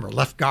Jerry Kramer,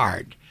 Left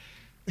Guard.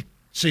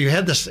 So you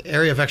had this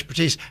area of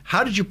expertise.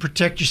 How did you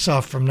protect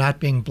yourself from not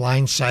being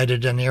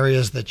blindsided in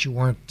areas that you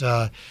weren't,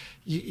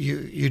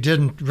 you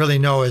didn't really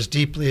know as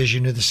deeply as you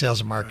knew the sales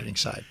and marketing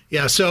side?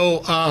 Yeah.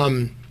 So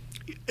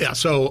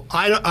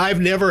I've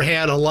never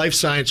had a life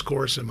science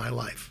course in my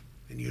life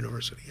in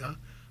university.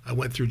 I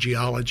went through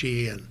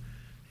geology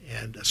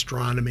and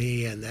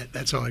astronomy, and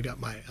that's how I got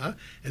my.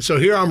 And so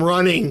here I'm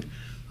running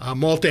a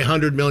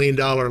multi-$100-million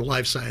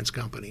life science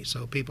company.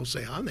 So people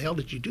say, how in the hell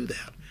did you do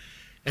that?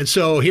 And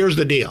so here's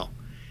the deal.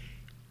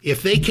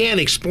 If they can't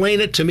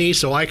explain it to me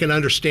so I can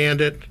understand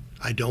it,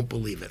 I don't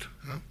believe it.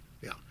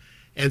 Yeah.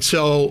 And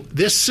so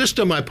this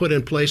system I put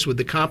in place with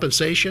the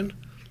compensation,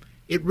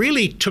 it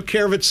really took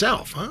care of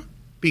itself,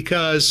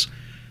 because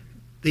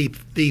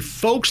the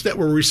folks that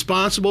were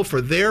responsible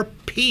for their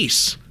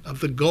piece of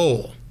the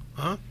goal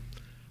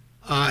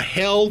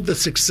held the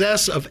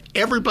success of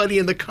everybody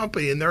in the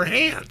company in their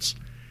hands.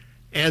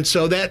 And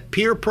so that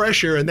peer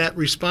pressure and that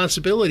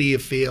responsibility you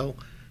feel,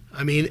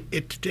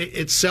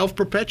 it's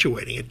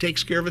self-perpetuating. It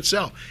takes care of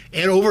itself.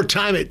 And over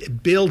time,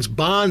 it builds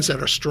bonds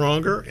that are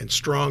stronger and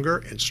stronger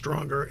and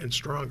stronger and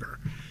stronger.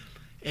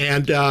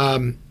 And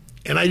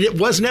I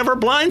was never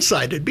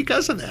blindsided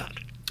because of that.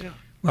 Yeah.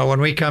 Well,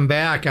 when we come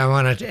back, I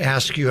want to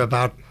ask you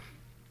about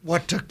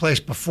what took place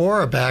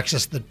before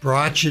Abaxis that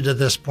brought you to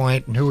this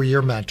point, and who were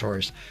your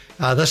mentors?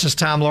 This is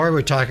Tom Laurie.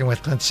 We're talking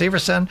with Clint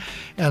Severson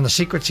and the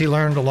secrets he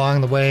learned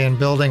along the way in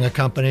building a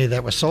company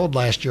that was sold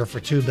last year for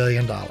 $2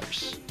 billion.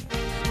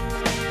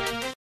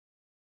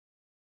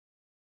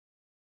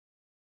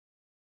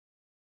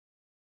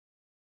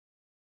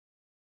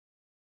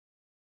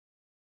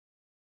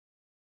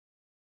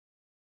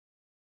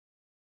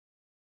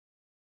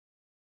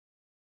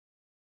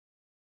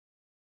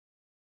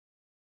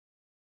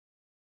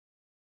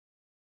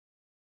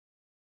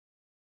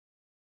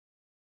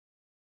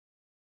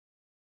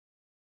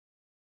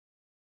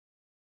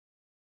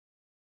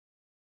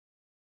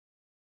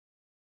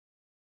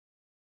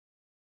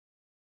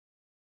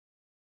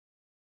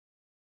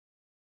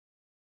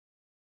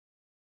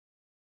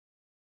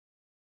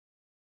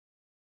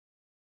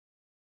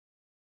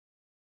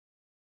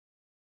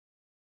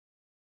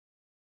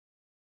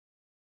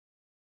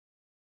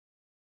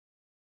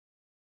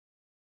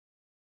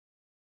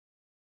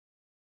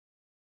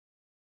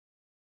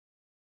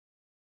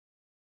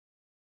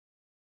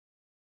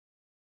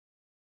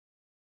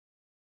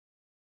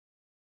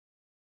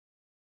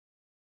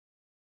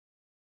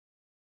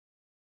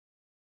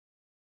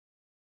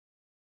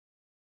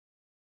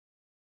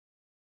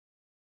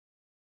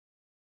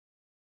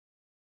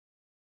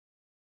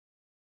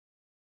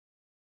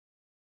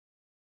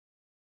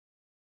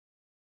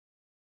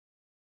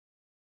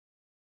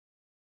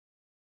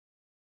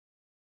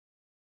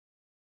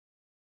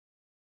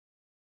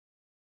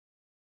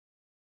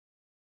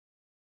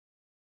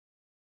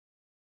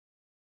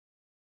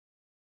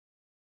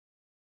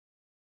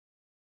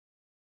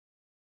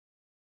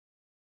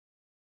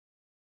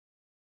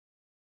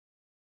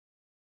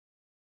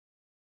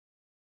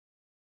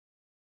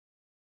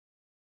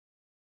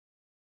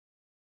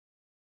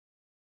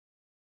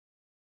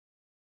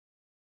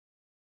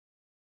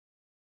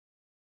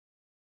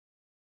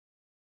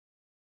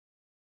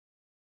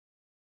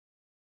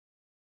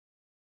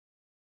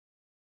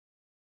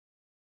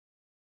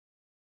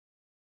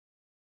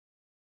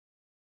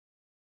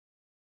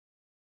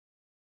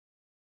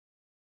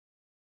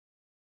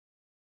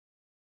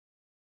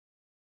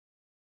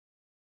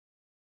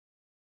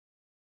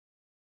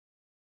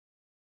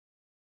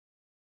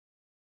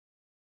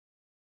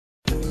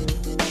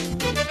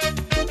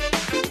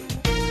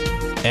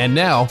 And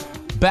now,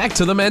 back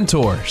to the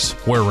Mentors,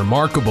 where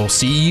remarkable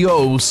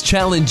CEOs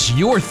challenge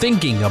your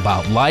thinking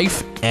about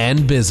life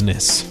and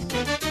business.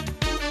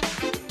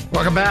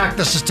 Welcome back.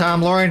 This is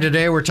Tom Loring.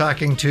 Today we're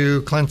talking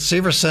to Clint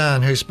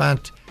Severson, who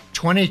spent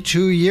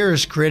 22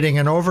 years creating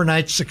an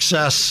overnight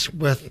success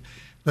with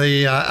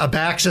the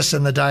Abaxis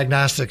in the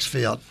diagnostics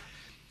field.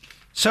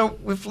 So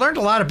we've learned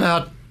a lot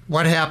about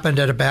what happened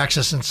at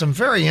Abaxis and some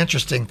very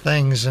interesting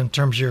things in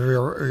terms of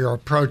your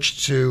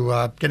approach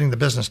to getting the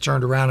business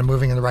turned around and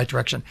moving in the right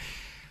direction.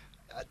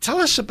 Tell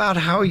us about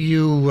how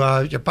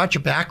about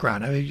your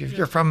background. I mean,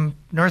 you're from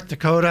North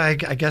Dakota. I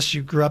guess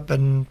you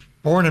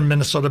born in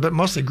Minnesota, but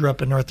mostly grew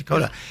up in North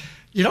Dakota.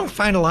 You don't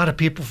find a lot of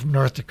people from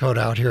North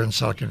Dakota out here in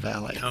Silicon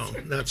Valley. No,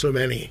 not so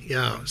many.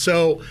 Yeah.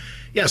 So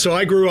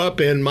I grew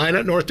up in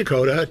Minot, North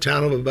Dakota, a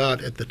town of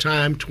about, at the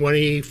time,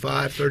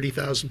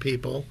 30,000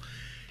 people.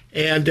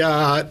 And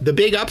the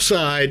big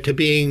upside to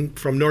being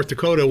from North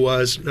Dakota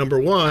was, number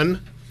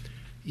one,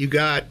 you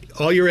got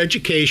all your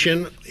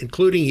education,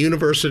 including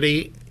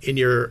university, in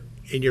your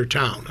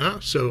town. Huh?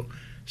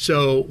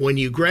 So when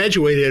you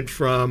graduated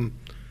from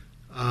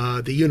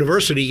the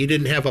university, you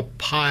didn't have a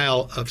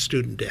pile of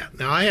student debt.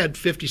 Now, I had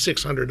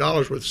 $5,600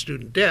 worth of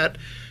student debt.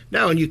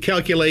 Now, when you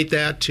calculate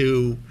that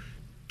to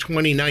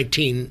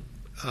 2019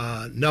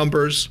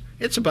 numbers,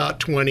 it's about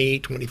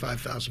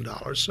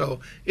 $25,000. So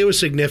it was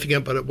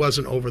significant, but it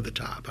wasn't over the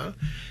top. Huh?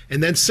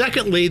 And then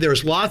secondly,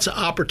 there's lots of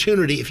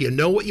opportunity. If you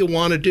know what you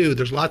want to do,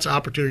 there's lots of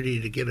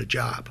opportunity to get a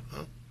job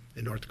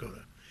in North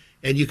Dakota.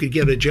 And you could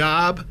get a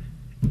job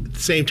at the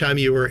same time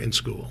you were in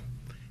school.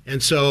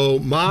 And so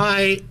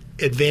my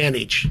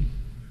advantage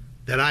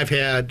that I've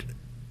had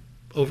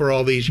over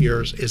all these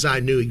years is I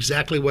knew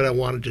exactly what I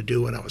wanted to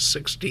do when I was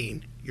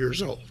 16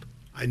 years old.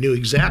 I knew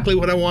exactly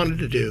what I wanted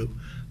to do,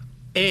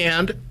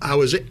 and I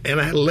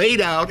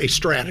laid out a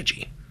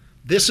strategy.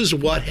 This is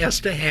what has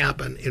to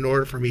happen in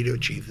order for me to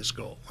achieve this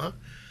goal. Huh?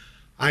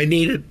 I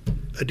needed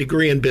a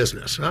degree in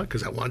business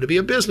because I wanted to be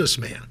a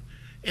businessman,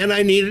 and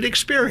I needed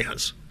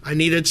experience. I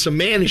needed some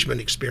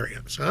management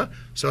experience.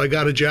 So I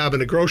got a job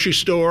in a grocery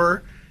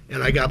store,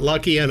 and I got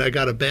lucky, and I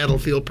got a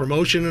battlefield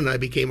promotion, and I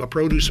became a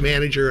produce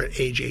manager at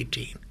age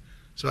 18.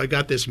 So I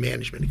got this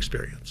management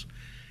experience.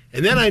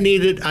 And then I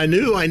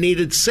knew I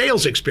needed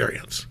sales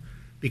experience,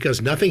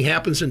 because nothing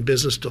happens in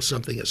business till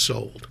something is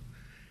sold.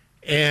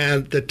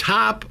 And the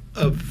top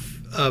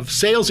of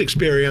sales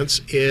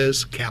experience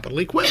is capital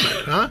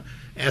equipment,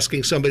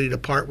 asking somebody to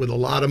part with a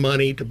lot of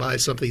money to buy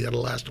something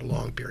that'll last a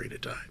long period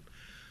of time.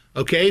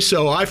 Okay,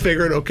 so I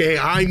figured,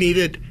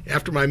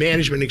 after my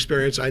management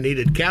experience, I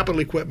needed capital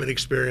equipment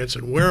experience,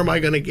 and where am I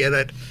going to get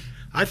it?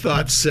 I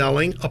thought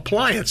selling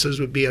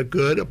appliances would be a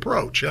good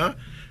approach.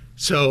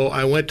 So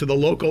I went to the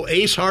local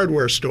Ace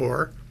Hardware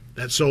store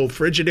that sold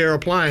Frigidaire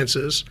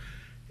appliances,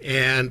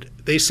 and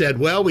they said,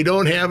 well, we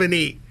don't have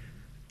any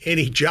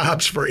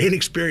jobs for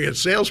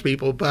inexperienced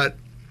salespeople, but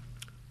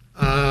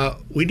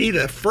we need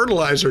a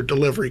fertilizer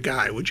delivery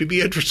guy. Would you be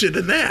interested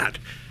in that?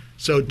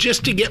 So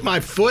just to get my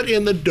foot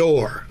in the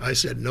door, I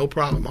said, no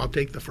problem, I'll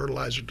take the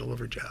fertilizer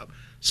delivery job.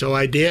 So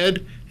I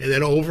did, and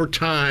then over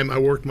time, I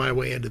worked my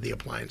way into the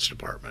appliance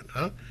department.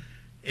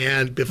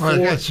 And before,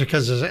 that's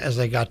because as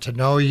they got to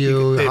know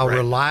you, how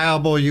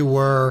reliable you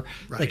were,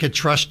 they could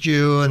trust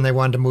you, and they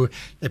wanted to move.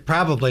 They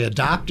probably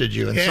adopted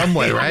you in some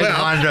way, right?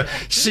 They wanted to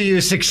see you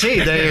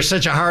succeed. You're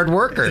such a hard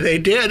worker. They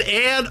did,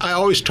 and I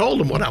always told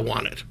them what I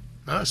wanted.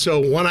 So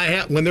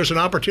when there's an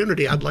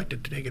opportunity, I'd like to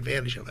take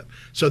advantage of it.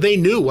 So they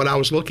knew what I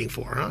was looking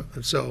for.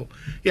 And so,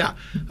 yeah.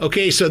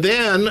 Okay, so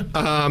then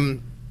I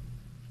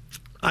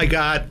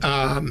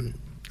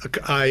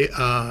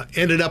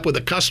ended up with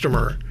a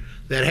customer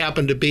that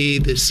happened to be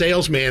the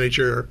sales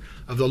manager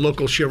of the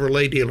local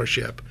Chevrolet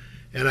dealership.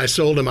 And I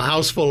sold him a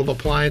house full of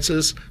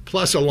appliances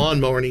plus a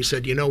lawnmower. And he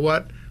said, you know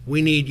what?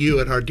 We need you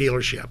at our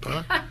dealership.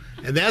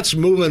 And that's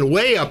moving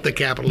way up the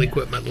capital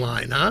equipment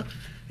line.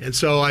 And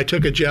so I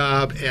took a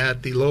job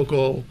at the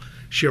local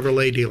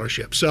Chevrolet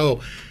dealership. So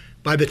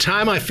by the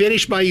time I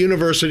finished my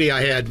university,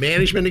 I had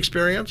management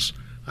experience,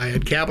 I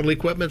had capital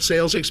equipment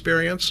sales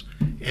experience,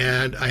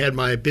 and I had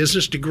my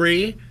business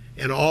degree,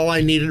 and all I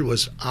needed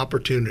was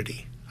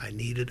opportunity. I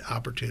needed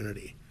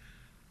opportunity.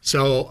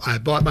 So I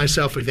bought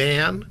myself a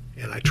van,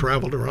 and I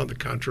traveled around the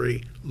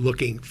country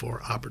looking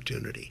for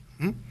opportunity.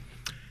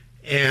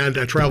 And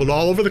I traveled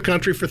all over the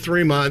country for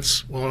 3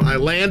 months. Well, I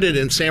landed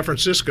in San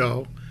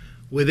Francisco.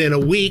 Within a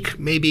week,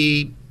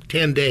 maybe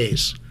 10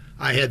 days,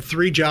 I had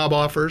 3 job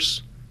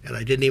offers, and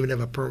I didn't even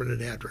have a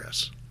permanent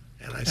address.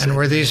 And I said,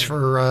 were these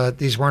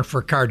these weren't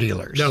for car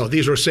dealers? No,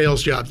 these were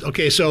sales jobs.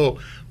 Okay, so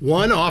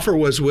one offer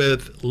was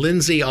with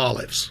Lindsay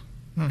Olives.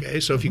 Okay,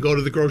 so if you go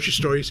to the grocery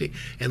store, you see,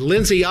 and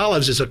Lindsay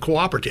Olives is a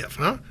cooperative.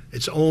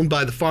 It's owned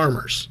by the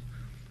farmers,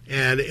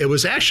 and it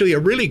was actually a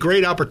really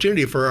great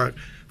opportunity for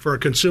a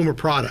consumer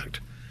product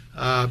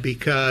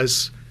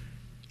because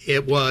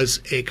it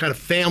was a kind of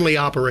family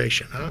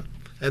operation.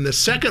 And the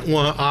second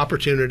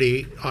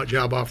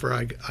job offer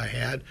I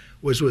had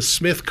was with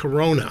Smith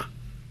Corona,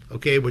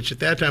 okay, which at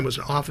that time was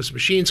an office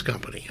machines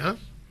company.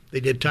 They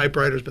did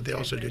typewriters, but they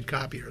also did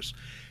copiers.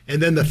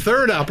 And then the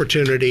third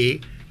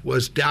opportunity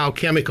was Dow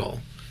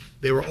Chemical.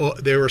 They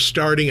were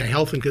starting a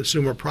health and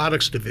consumer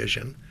products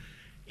division.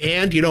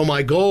 And,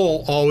 my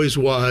goal always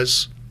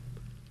was,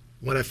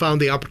 when I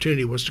found the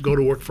opportunity, was to go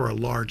to work for a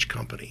large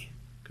company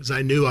because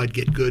I knew I'd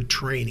get good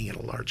training in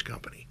a large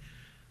company.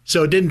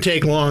 So it didn't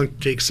take long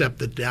to accept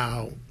the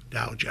Dow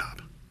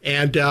job.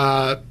 And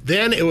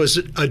then it was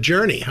a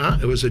journey,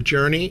 It was a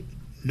journey,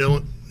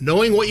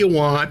 knowing what you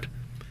want,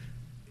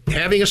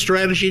 having a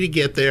strategy to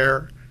get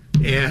there,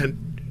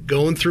 and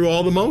going through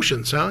all the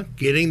motions,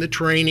 Getting the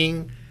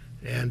training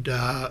and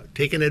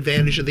taking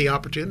advantage of the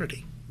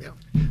opportunity. Yeah.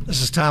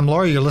 This is Tom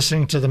Loarie. You're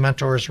listening to the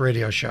Mentors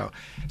Radio Show.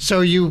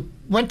 So you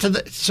went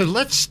to so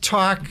let's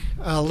talk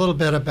a little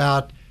bit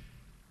about,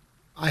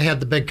 I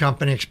had the big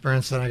company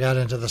experience, then I got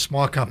into the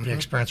small company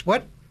experience.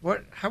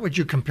 How would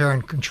you compare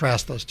and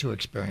contrast those two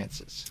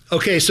experiences?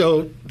 Okay,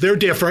 so they're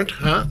different,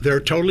 They're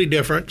totally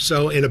different.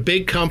 So in a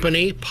big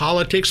company,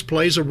 politics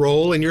plays a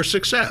role in your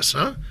success,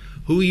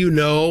 Who you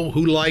know,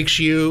 who likes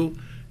you,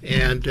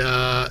 and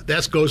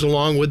that goes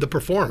along with the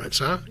performance,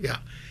 Yeah.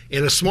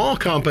 In a small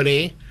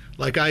company,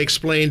 like I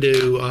explained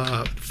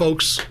to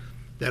folks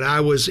that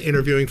I was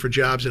interviewing for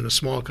jobs in a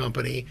small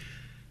company,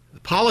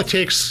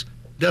 politics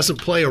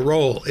doesn't play a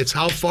role. It's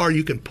how far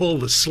you can pull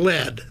the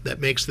sled that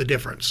makes the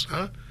difference,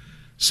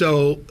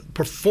 So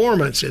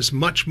performance is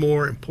much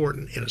more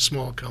important in a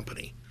small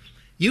company.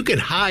 You can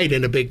hide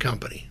in a big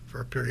company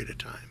for a period of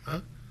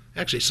time,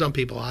 Actually, some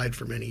people hide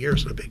for many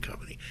years in a big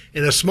company.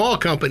 In a small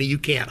company, you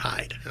can't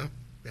hide.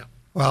 Yeah.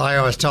 Well, I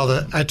always tell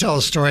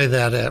the story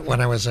that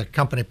when I was a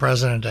company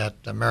president at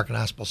American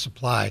Hospital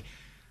Supply,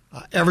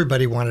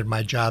 everybody wanted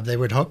my job. They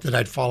would hope that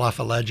I'd fall off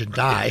a ledge and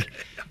die.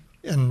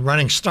 In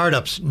running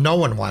startups, no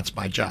one wants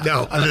my job.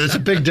 No, there's a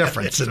big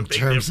difference in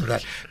terms of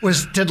that.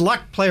 Did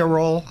luck play a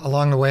role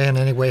along the way in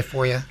any way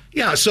for you?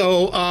 Yeah.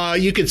 So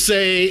you could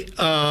say.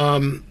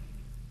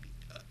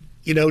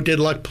 Did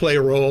luck play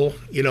a role?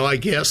 I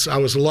guess I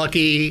was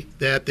lucky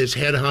that this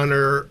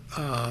headhunter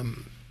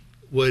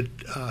would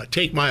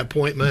take my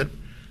appointment,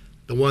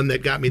 the one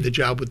that got me the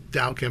job with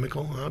Dow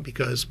Chemical,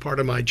 because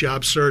part of my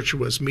job search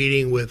was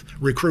meeting with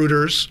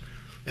recruiters,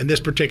 and this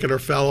particular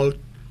fellow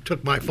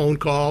took my phone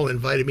call,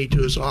 invited me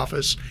to his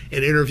office,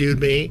 and interviewed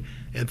me,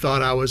 and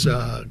thought I was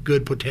a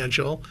good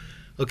potential.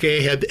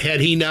 Okay,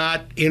 had he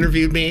not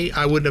interviewed me,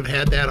 I wouldn't have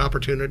had that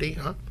opportunity.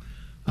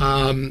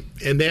 And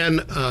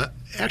then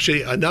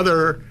actually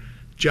another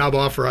job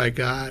offer I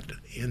got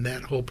in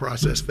that whole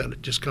process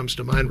that just comes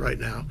to mind right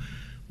now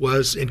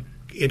was in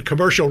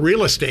commercial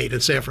real estate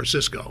in San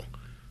Francisco.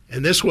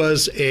 And this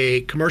was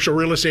a commercial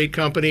real estate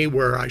company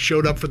where I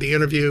showed up for the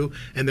interview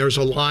and there's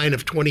a line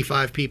of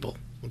 25 people,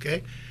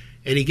 okay?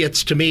 And he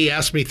gets to me,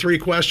 asks me 3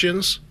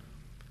 questions,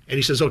 and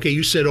he says, okay,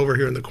 you sit over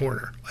here in the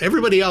corner.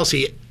 Everybody else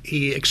he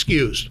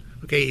excused,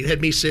 okay? He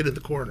had me sit in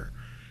the corner.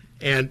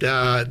 And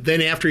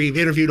then after he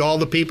interviewed all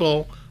the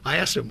people, I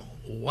asked him,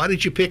 why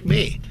did you pick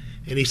me?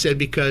 And he said,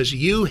 because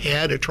you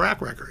had a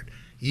track record.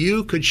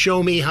 You could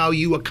show me how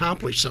you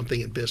accomplished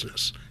something in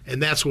business.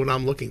 And that's what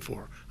I'm looking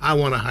for. I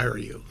want to hire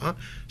you.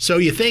 So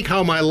you think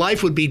how my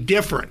life would be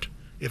different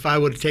if I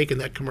would have taken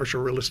that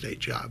commercial real estate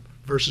job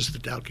versus the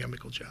Dow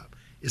Chemical job.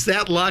 Is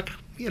that luck?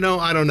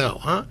 I don't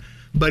know,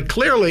 But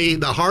clearly,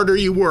 the harder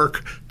you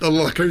work, the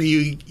luckier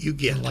you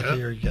get. The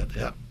luckier you get,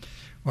 yeah.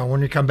 Well,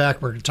 when we come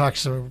back, we're going to talk.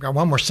 So we've got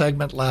one more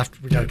segment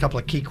left. We've got a couple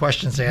of key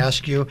questions to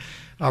ask you.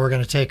 We're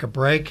going to take a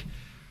break.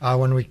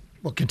 We'll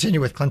continue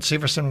with Clint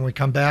Severson when we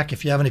come back.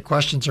 If you have any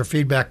questions or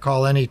feedback,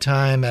 call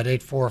anytime at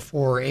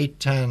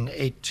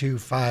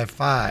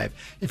 844-810-8255.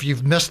 If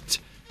you've missed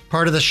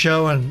part of the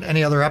show and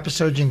any other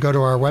episodes, you can go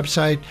to our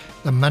website,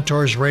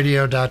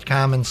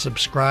 thementorsradio.com, and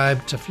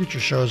subscribe to future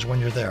shows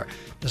when you're there.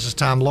 This is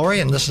Tom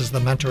Loarie, and this is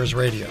The Mentors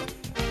Radio.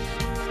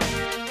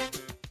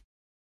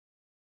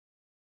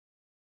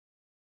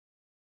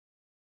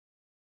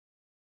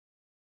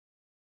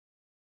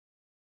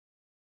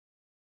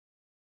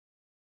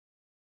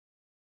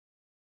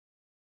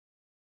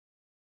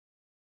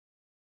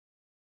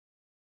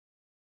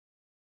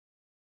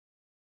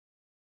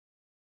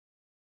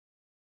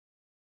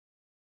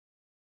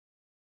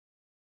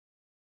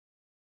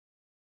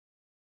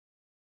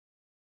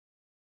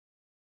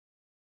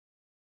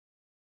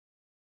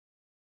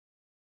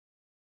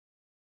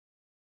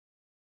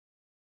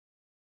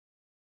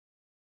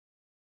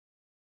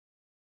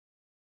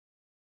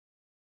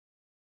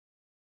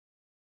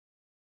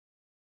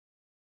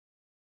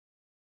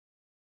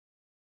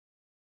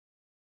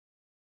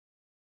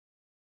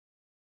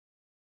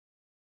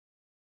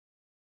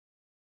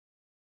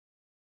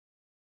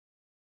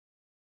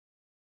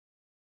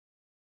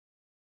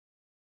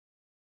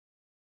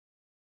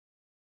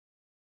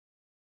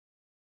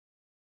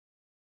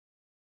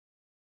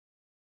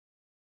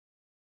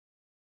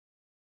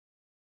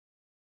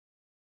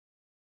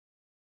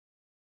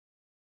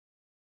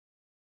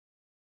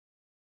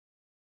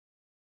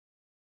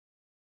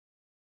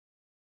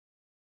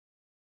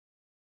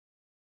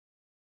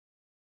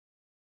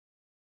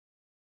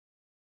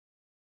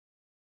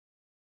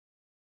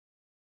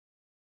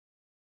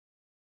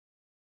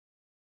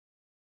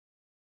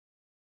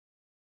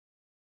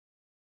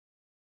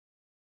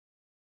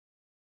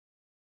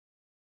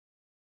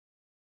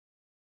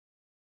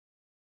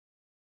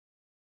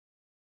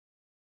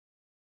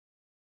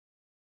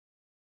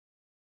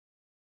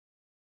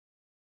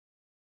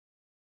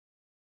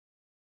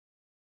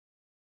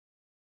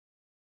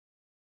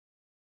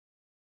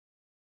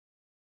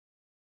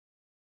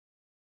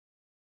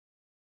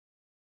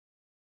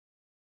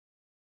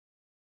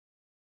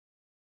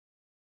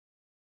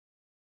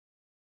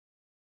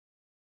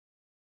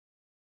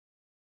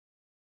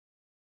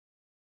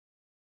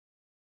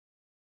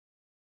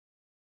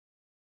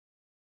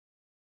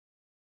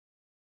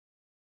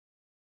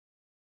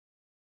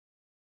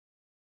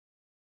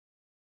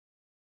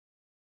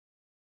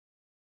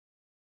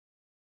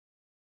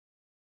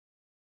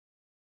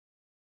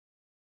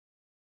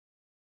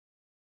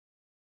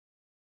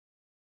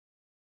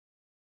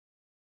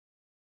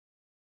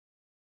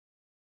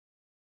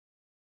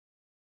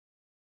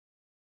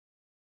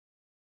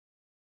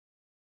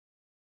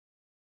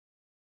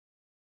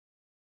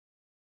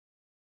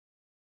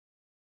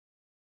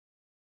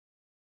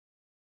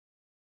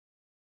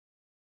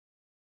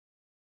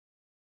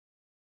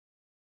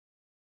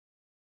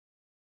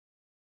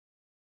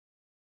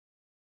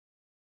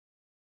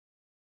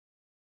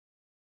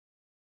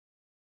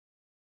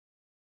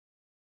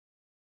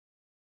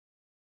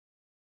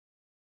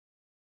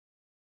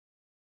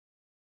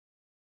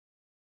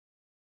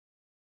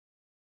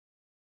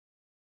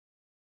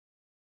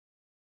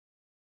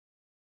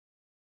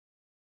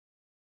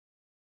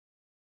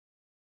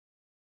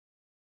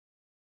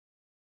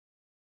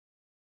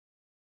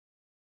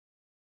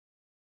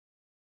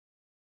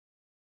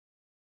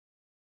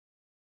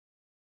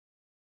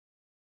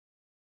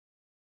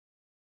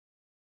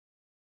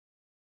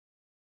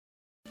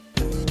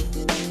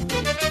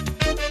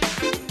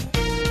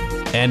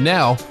 And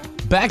now,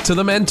 back to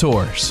the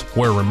Mentors,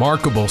 where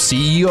remarkable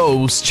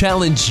CEOs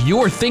challenge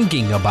your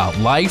thinking about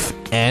life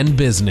and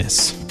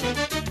business.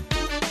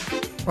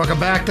 Welcome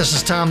back. This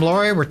is Tom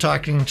Laurie. We're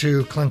talking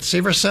to Clint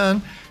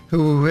Severson,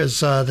 who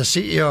is the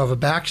CEO of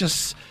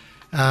Abaxis,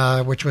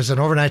 which was an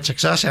overnight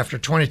success after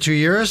 22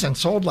 years and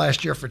sold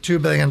last year for $2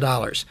 billion.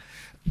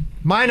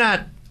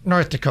 Minot,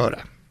 North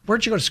Dakota.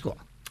 Where'd you go to school?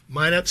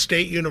 Minot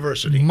State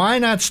University.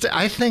 Minot State.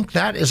 I think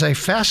that is a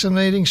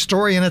fascinating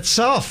story in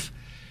itself,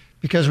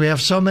 because we have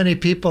so many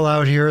people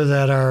out here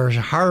that are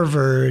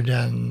Harvard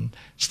and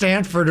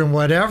Stanford and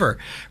whatever.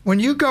 When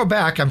you go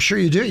back, I'm sure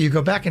you do, you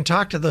go back and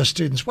talk to those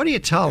students. What do you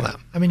tell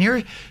them? I mean,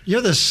 you're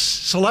this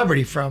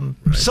celebrity from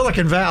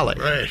Silicon Valley,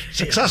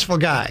 successful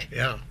guy.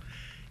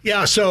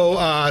 Yeah. So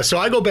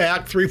I go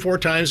back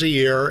 3-4 times a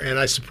year, and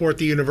I support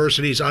the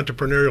university's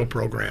entrepreneurial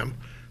program.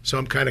 So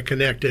I'm kind of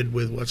connected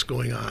with what's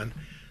going on.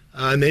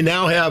 And they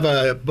now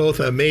have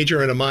both a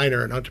major and a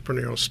minor in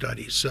entrepreneurial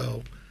studies.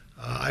 So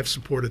I've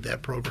supported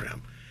that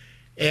program.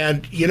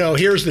 And,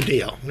 here's the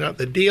deal.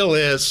 The deal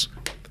is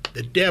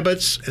the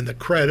debits and the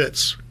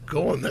credits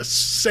go in the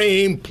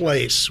same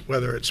place,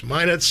 whether it's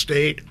Minot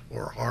State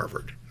or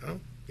Harvard.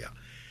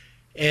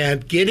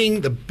 And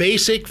getting the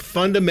basic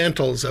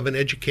fundamentals of an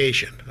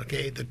education,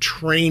 the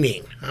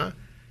training,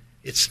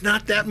 it's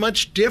not that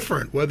much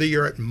different whether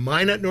you're at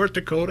Minot, North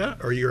Dakota,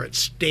 or you're at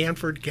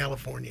Stanford,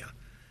 California.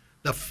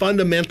 The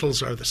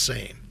fundamentals are the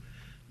same.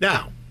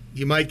 Now,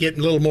 you might get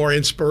a little more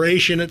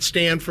inspiration at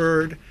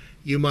Stanford.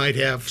 You might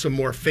have some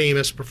more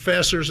famous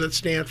professors at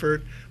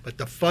Stanford, but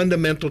the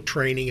fundamental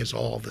training is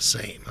all the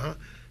same.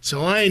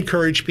 So I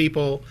encourage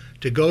people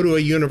to go to a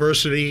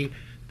university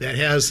that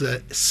has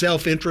the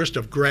self-interest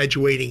of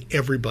graduating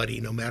everybody,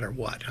 no matter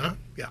what.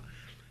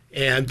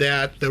 And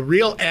that the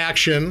real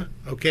action,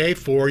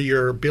 for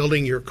your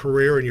building your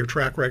career and your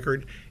track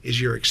record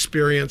is your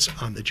experience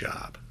on the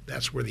job.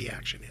 That's where the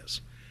action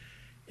is.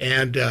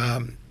 And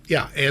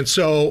and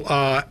so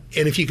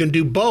and if you can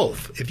do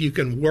both, if you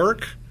can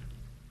work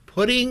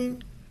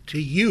putting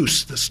to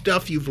use the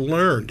stuff you've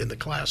learned in the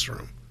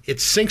classroom, it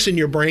sinks in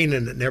your brain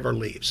and it never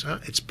leaves.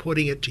 It's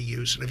putting it to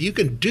use. And if you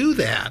can do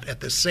that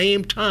at the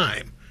same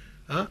time,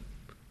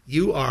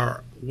 you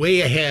are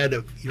way ahead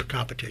of your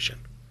competition,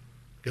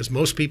 because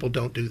most people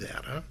don't do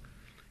that.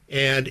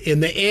 And in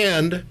the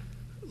end,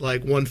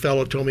 like one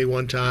fellow told me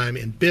one time,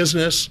 in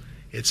business,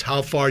 it's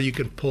how far you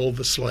can pull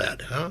the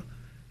sled.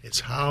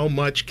 It's how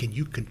much can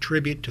you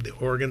contribute to the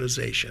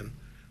organization,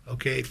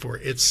 for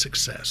its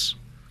success.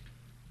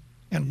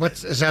 And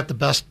is that the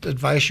best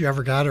advice you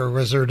ever got, or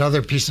was there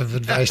another piece of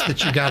advice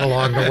that you got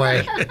along the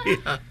way?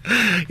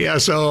 Yeah.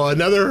 So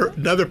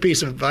another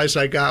piece of advice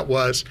I got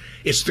was,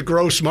 it's the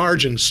gross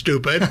margin,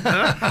 stupid.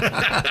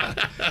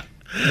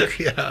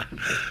 Yeah.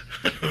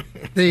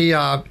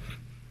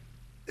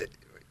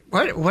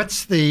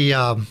 What's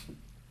the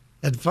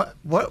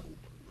what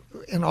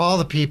in all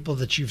the people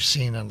that you've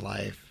seen in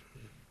life,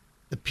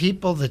 the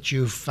people that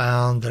you've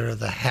found that are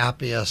the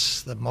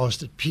happiest, the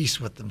most at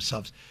peace with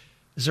themselves,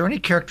 is there any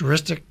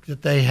characteristic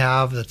that they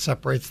have that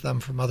separates them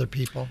from other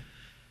people?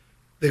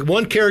 The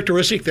one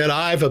characteristic that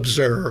I've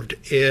observed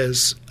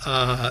is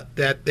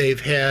that they've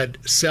had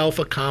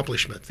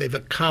self-accomplishment. They've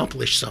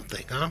accomplished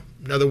something.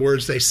 In other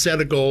words, they set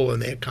a goal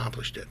and they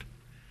accomplished it.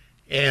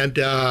 And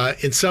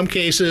in some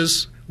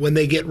cases, when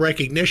they get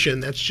recognition,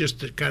 that's just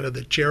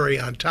the cherry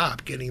on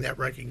top, getting that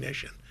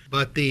recognition.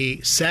 But the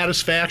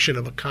satisfaction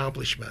of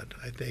accomplishment,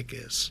 I think,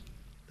 is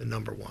the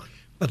number one.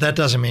 But that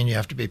doesn't mean you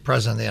have to be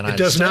president of the United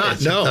States. It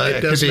does not. No,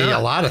 it does not. It could be a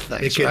lot of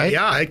things, right?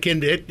 Yeah, it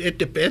can.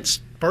 It's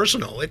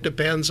personal. It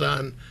depends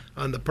on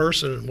the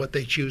person and what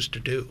they choose to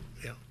do.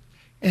 Yeah.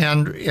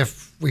 And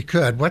if we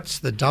could, what's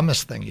the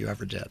dumbest thing you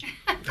ever did?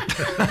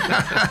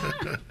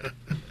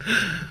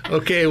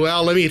 Okay,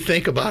 well, let me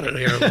think about it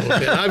here a little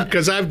bit,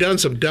 because I've done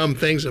some dumb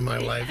things in my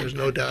life. There's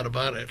no doubt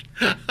about it.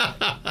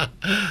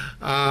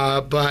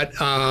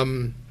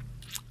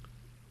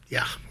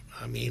 Yeah.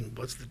 I mean,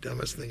 what's the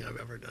dumbest thing I've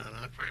ever done?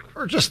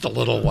 Or just a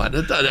little one.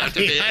 It doesn't have to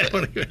be. I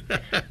don't even.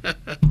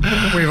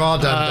 We've all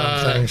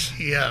done dumb things.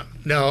 Yeah.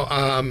 No,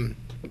 I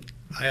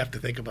have to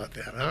think about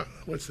that.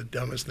 What's the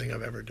dumbest thing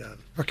I've ever done?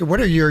 Okay, what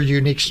are your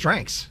unique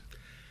strengths?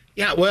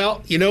 Yeah,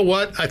 well, you know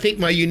what? I think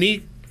my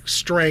unique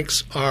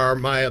strengths are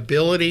my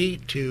ability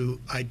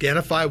to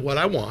identify what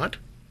I want,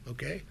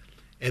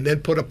 and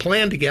then put a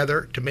plan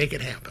together to make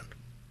it happen,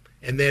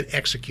 and then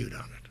execute on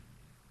it.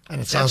 And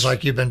it sounds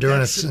like you've been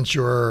doing it since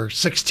you were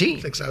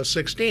 16. Since I was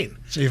 16.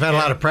 So you've had a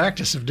lot of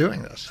practice of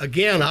doing this.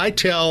 Again, I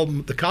tell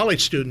the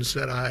college students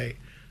that I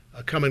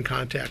come in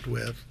contact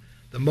with,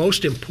 the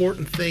most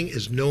important thing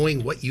is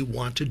knowing what you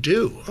want to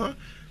do.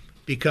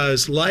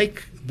 Because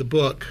like the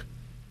book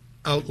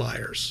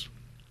Outliers,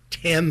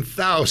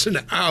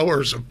 10,000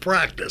 hours of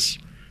practice.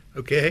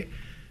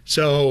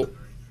 So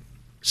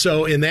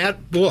in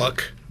that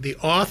book, the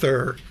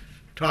author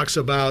talks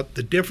about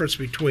the difference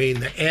between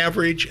the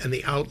average and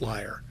the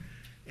outlier.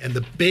 And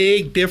the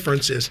big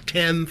difference is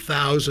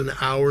 10,000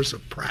 hours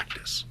of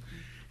practice.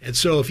 And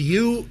so if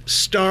you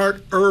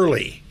start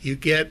early, you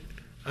get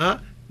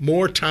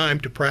more time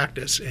to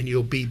practice, and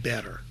you'll be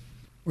better.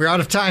 We're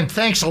out of time.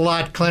 Thanks a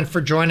lot, Clint,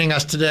 for joining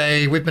us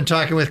today. We've been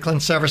talking with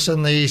Clint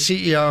Severson, the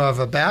CEO of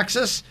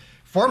Abaxis,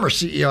 former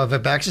CEO of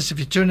Abaxis. If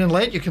you tune in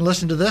late, you can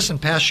listen to this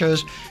and past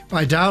shows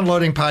by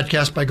downloading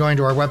podcasts by going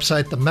to our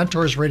website,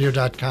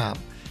 thementorsradio.com.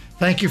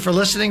 Thank you for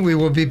listening. We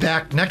will be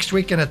back next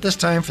week and at this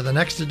time for the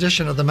next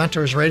edition of The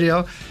Mentors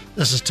Radio.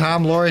 This is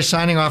Tom Laurie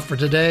signing off for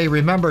today.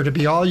 Remember to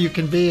be all you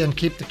can be and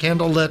keep the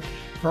candle lit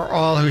for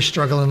all who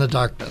struggle in the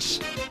darkness.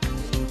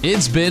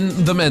 It's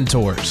been The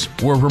Mentors,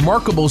 where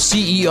remarkable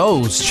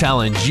CEOs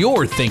challenge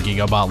your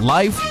thinking about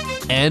life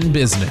and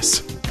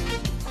business.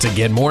 To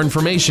get more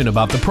information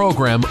about the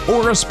program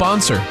or a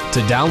sponsor, to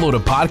download a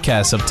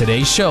podcast of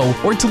today's show,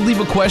 or to leave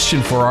a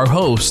question for our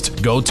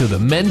host, go to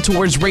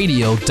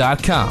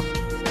thementorsradio.com.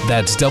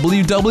 That's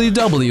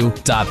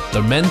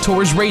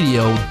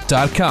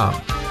www.thementorsradio.com.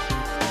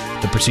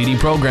 The preceding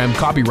program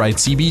copyright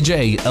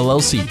CBJ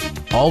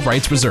LLC. All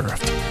rights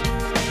reserved.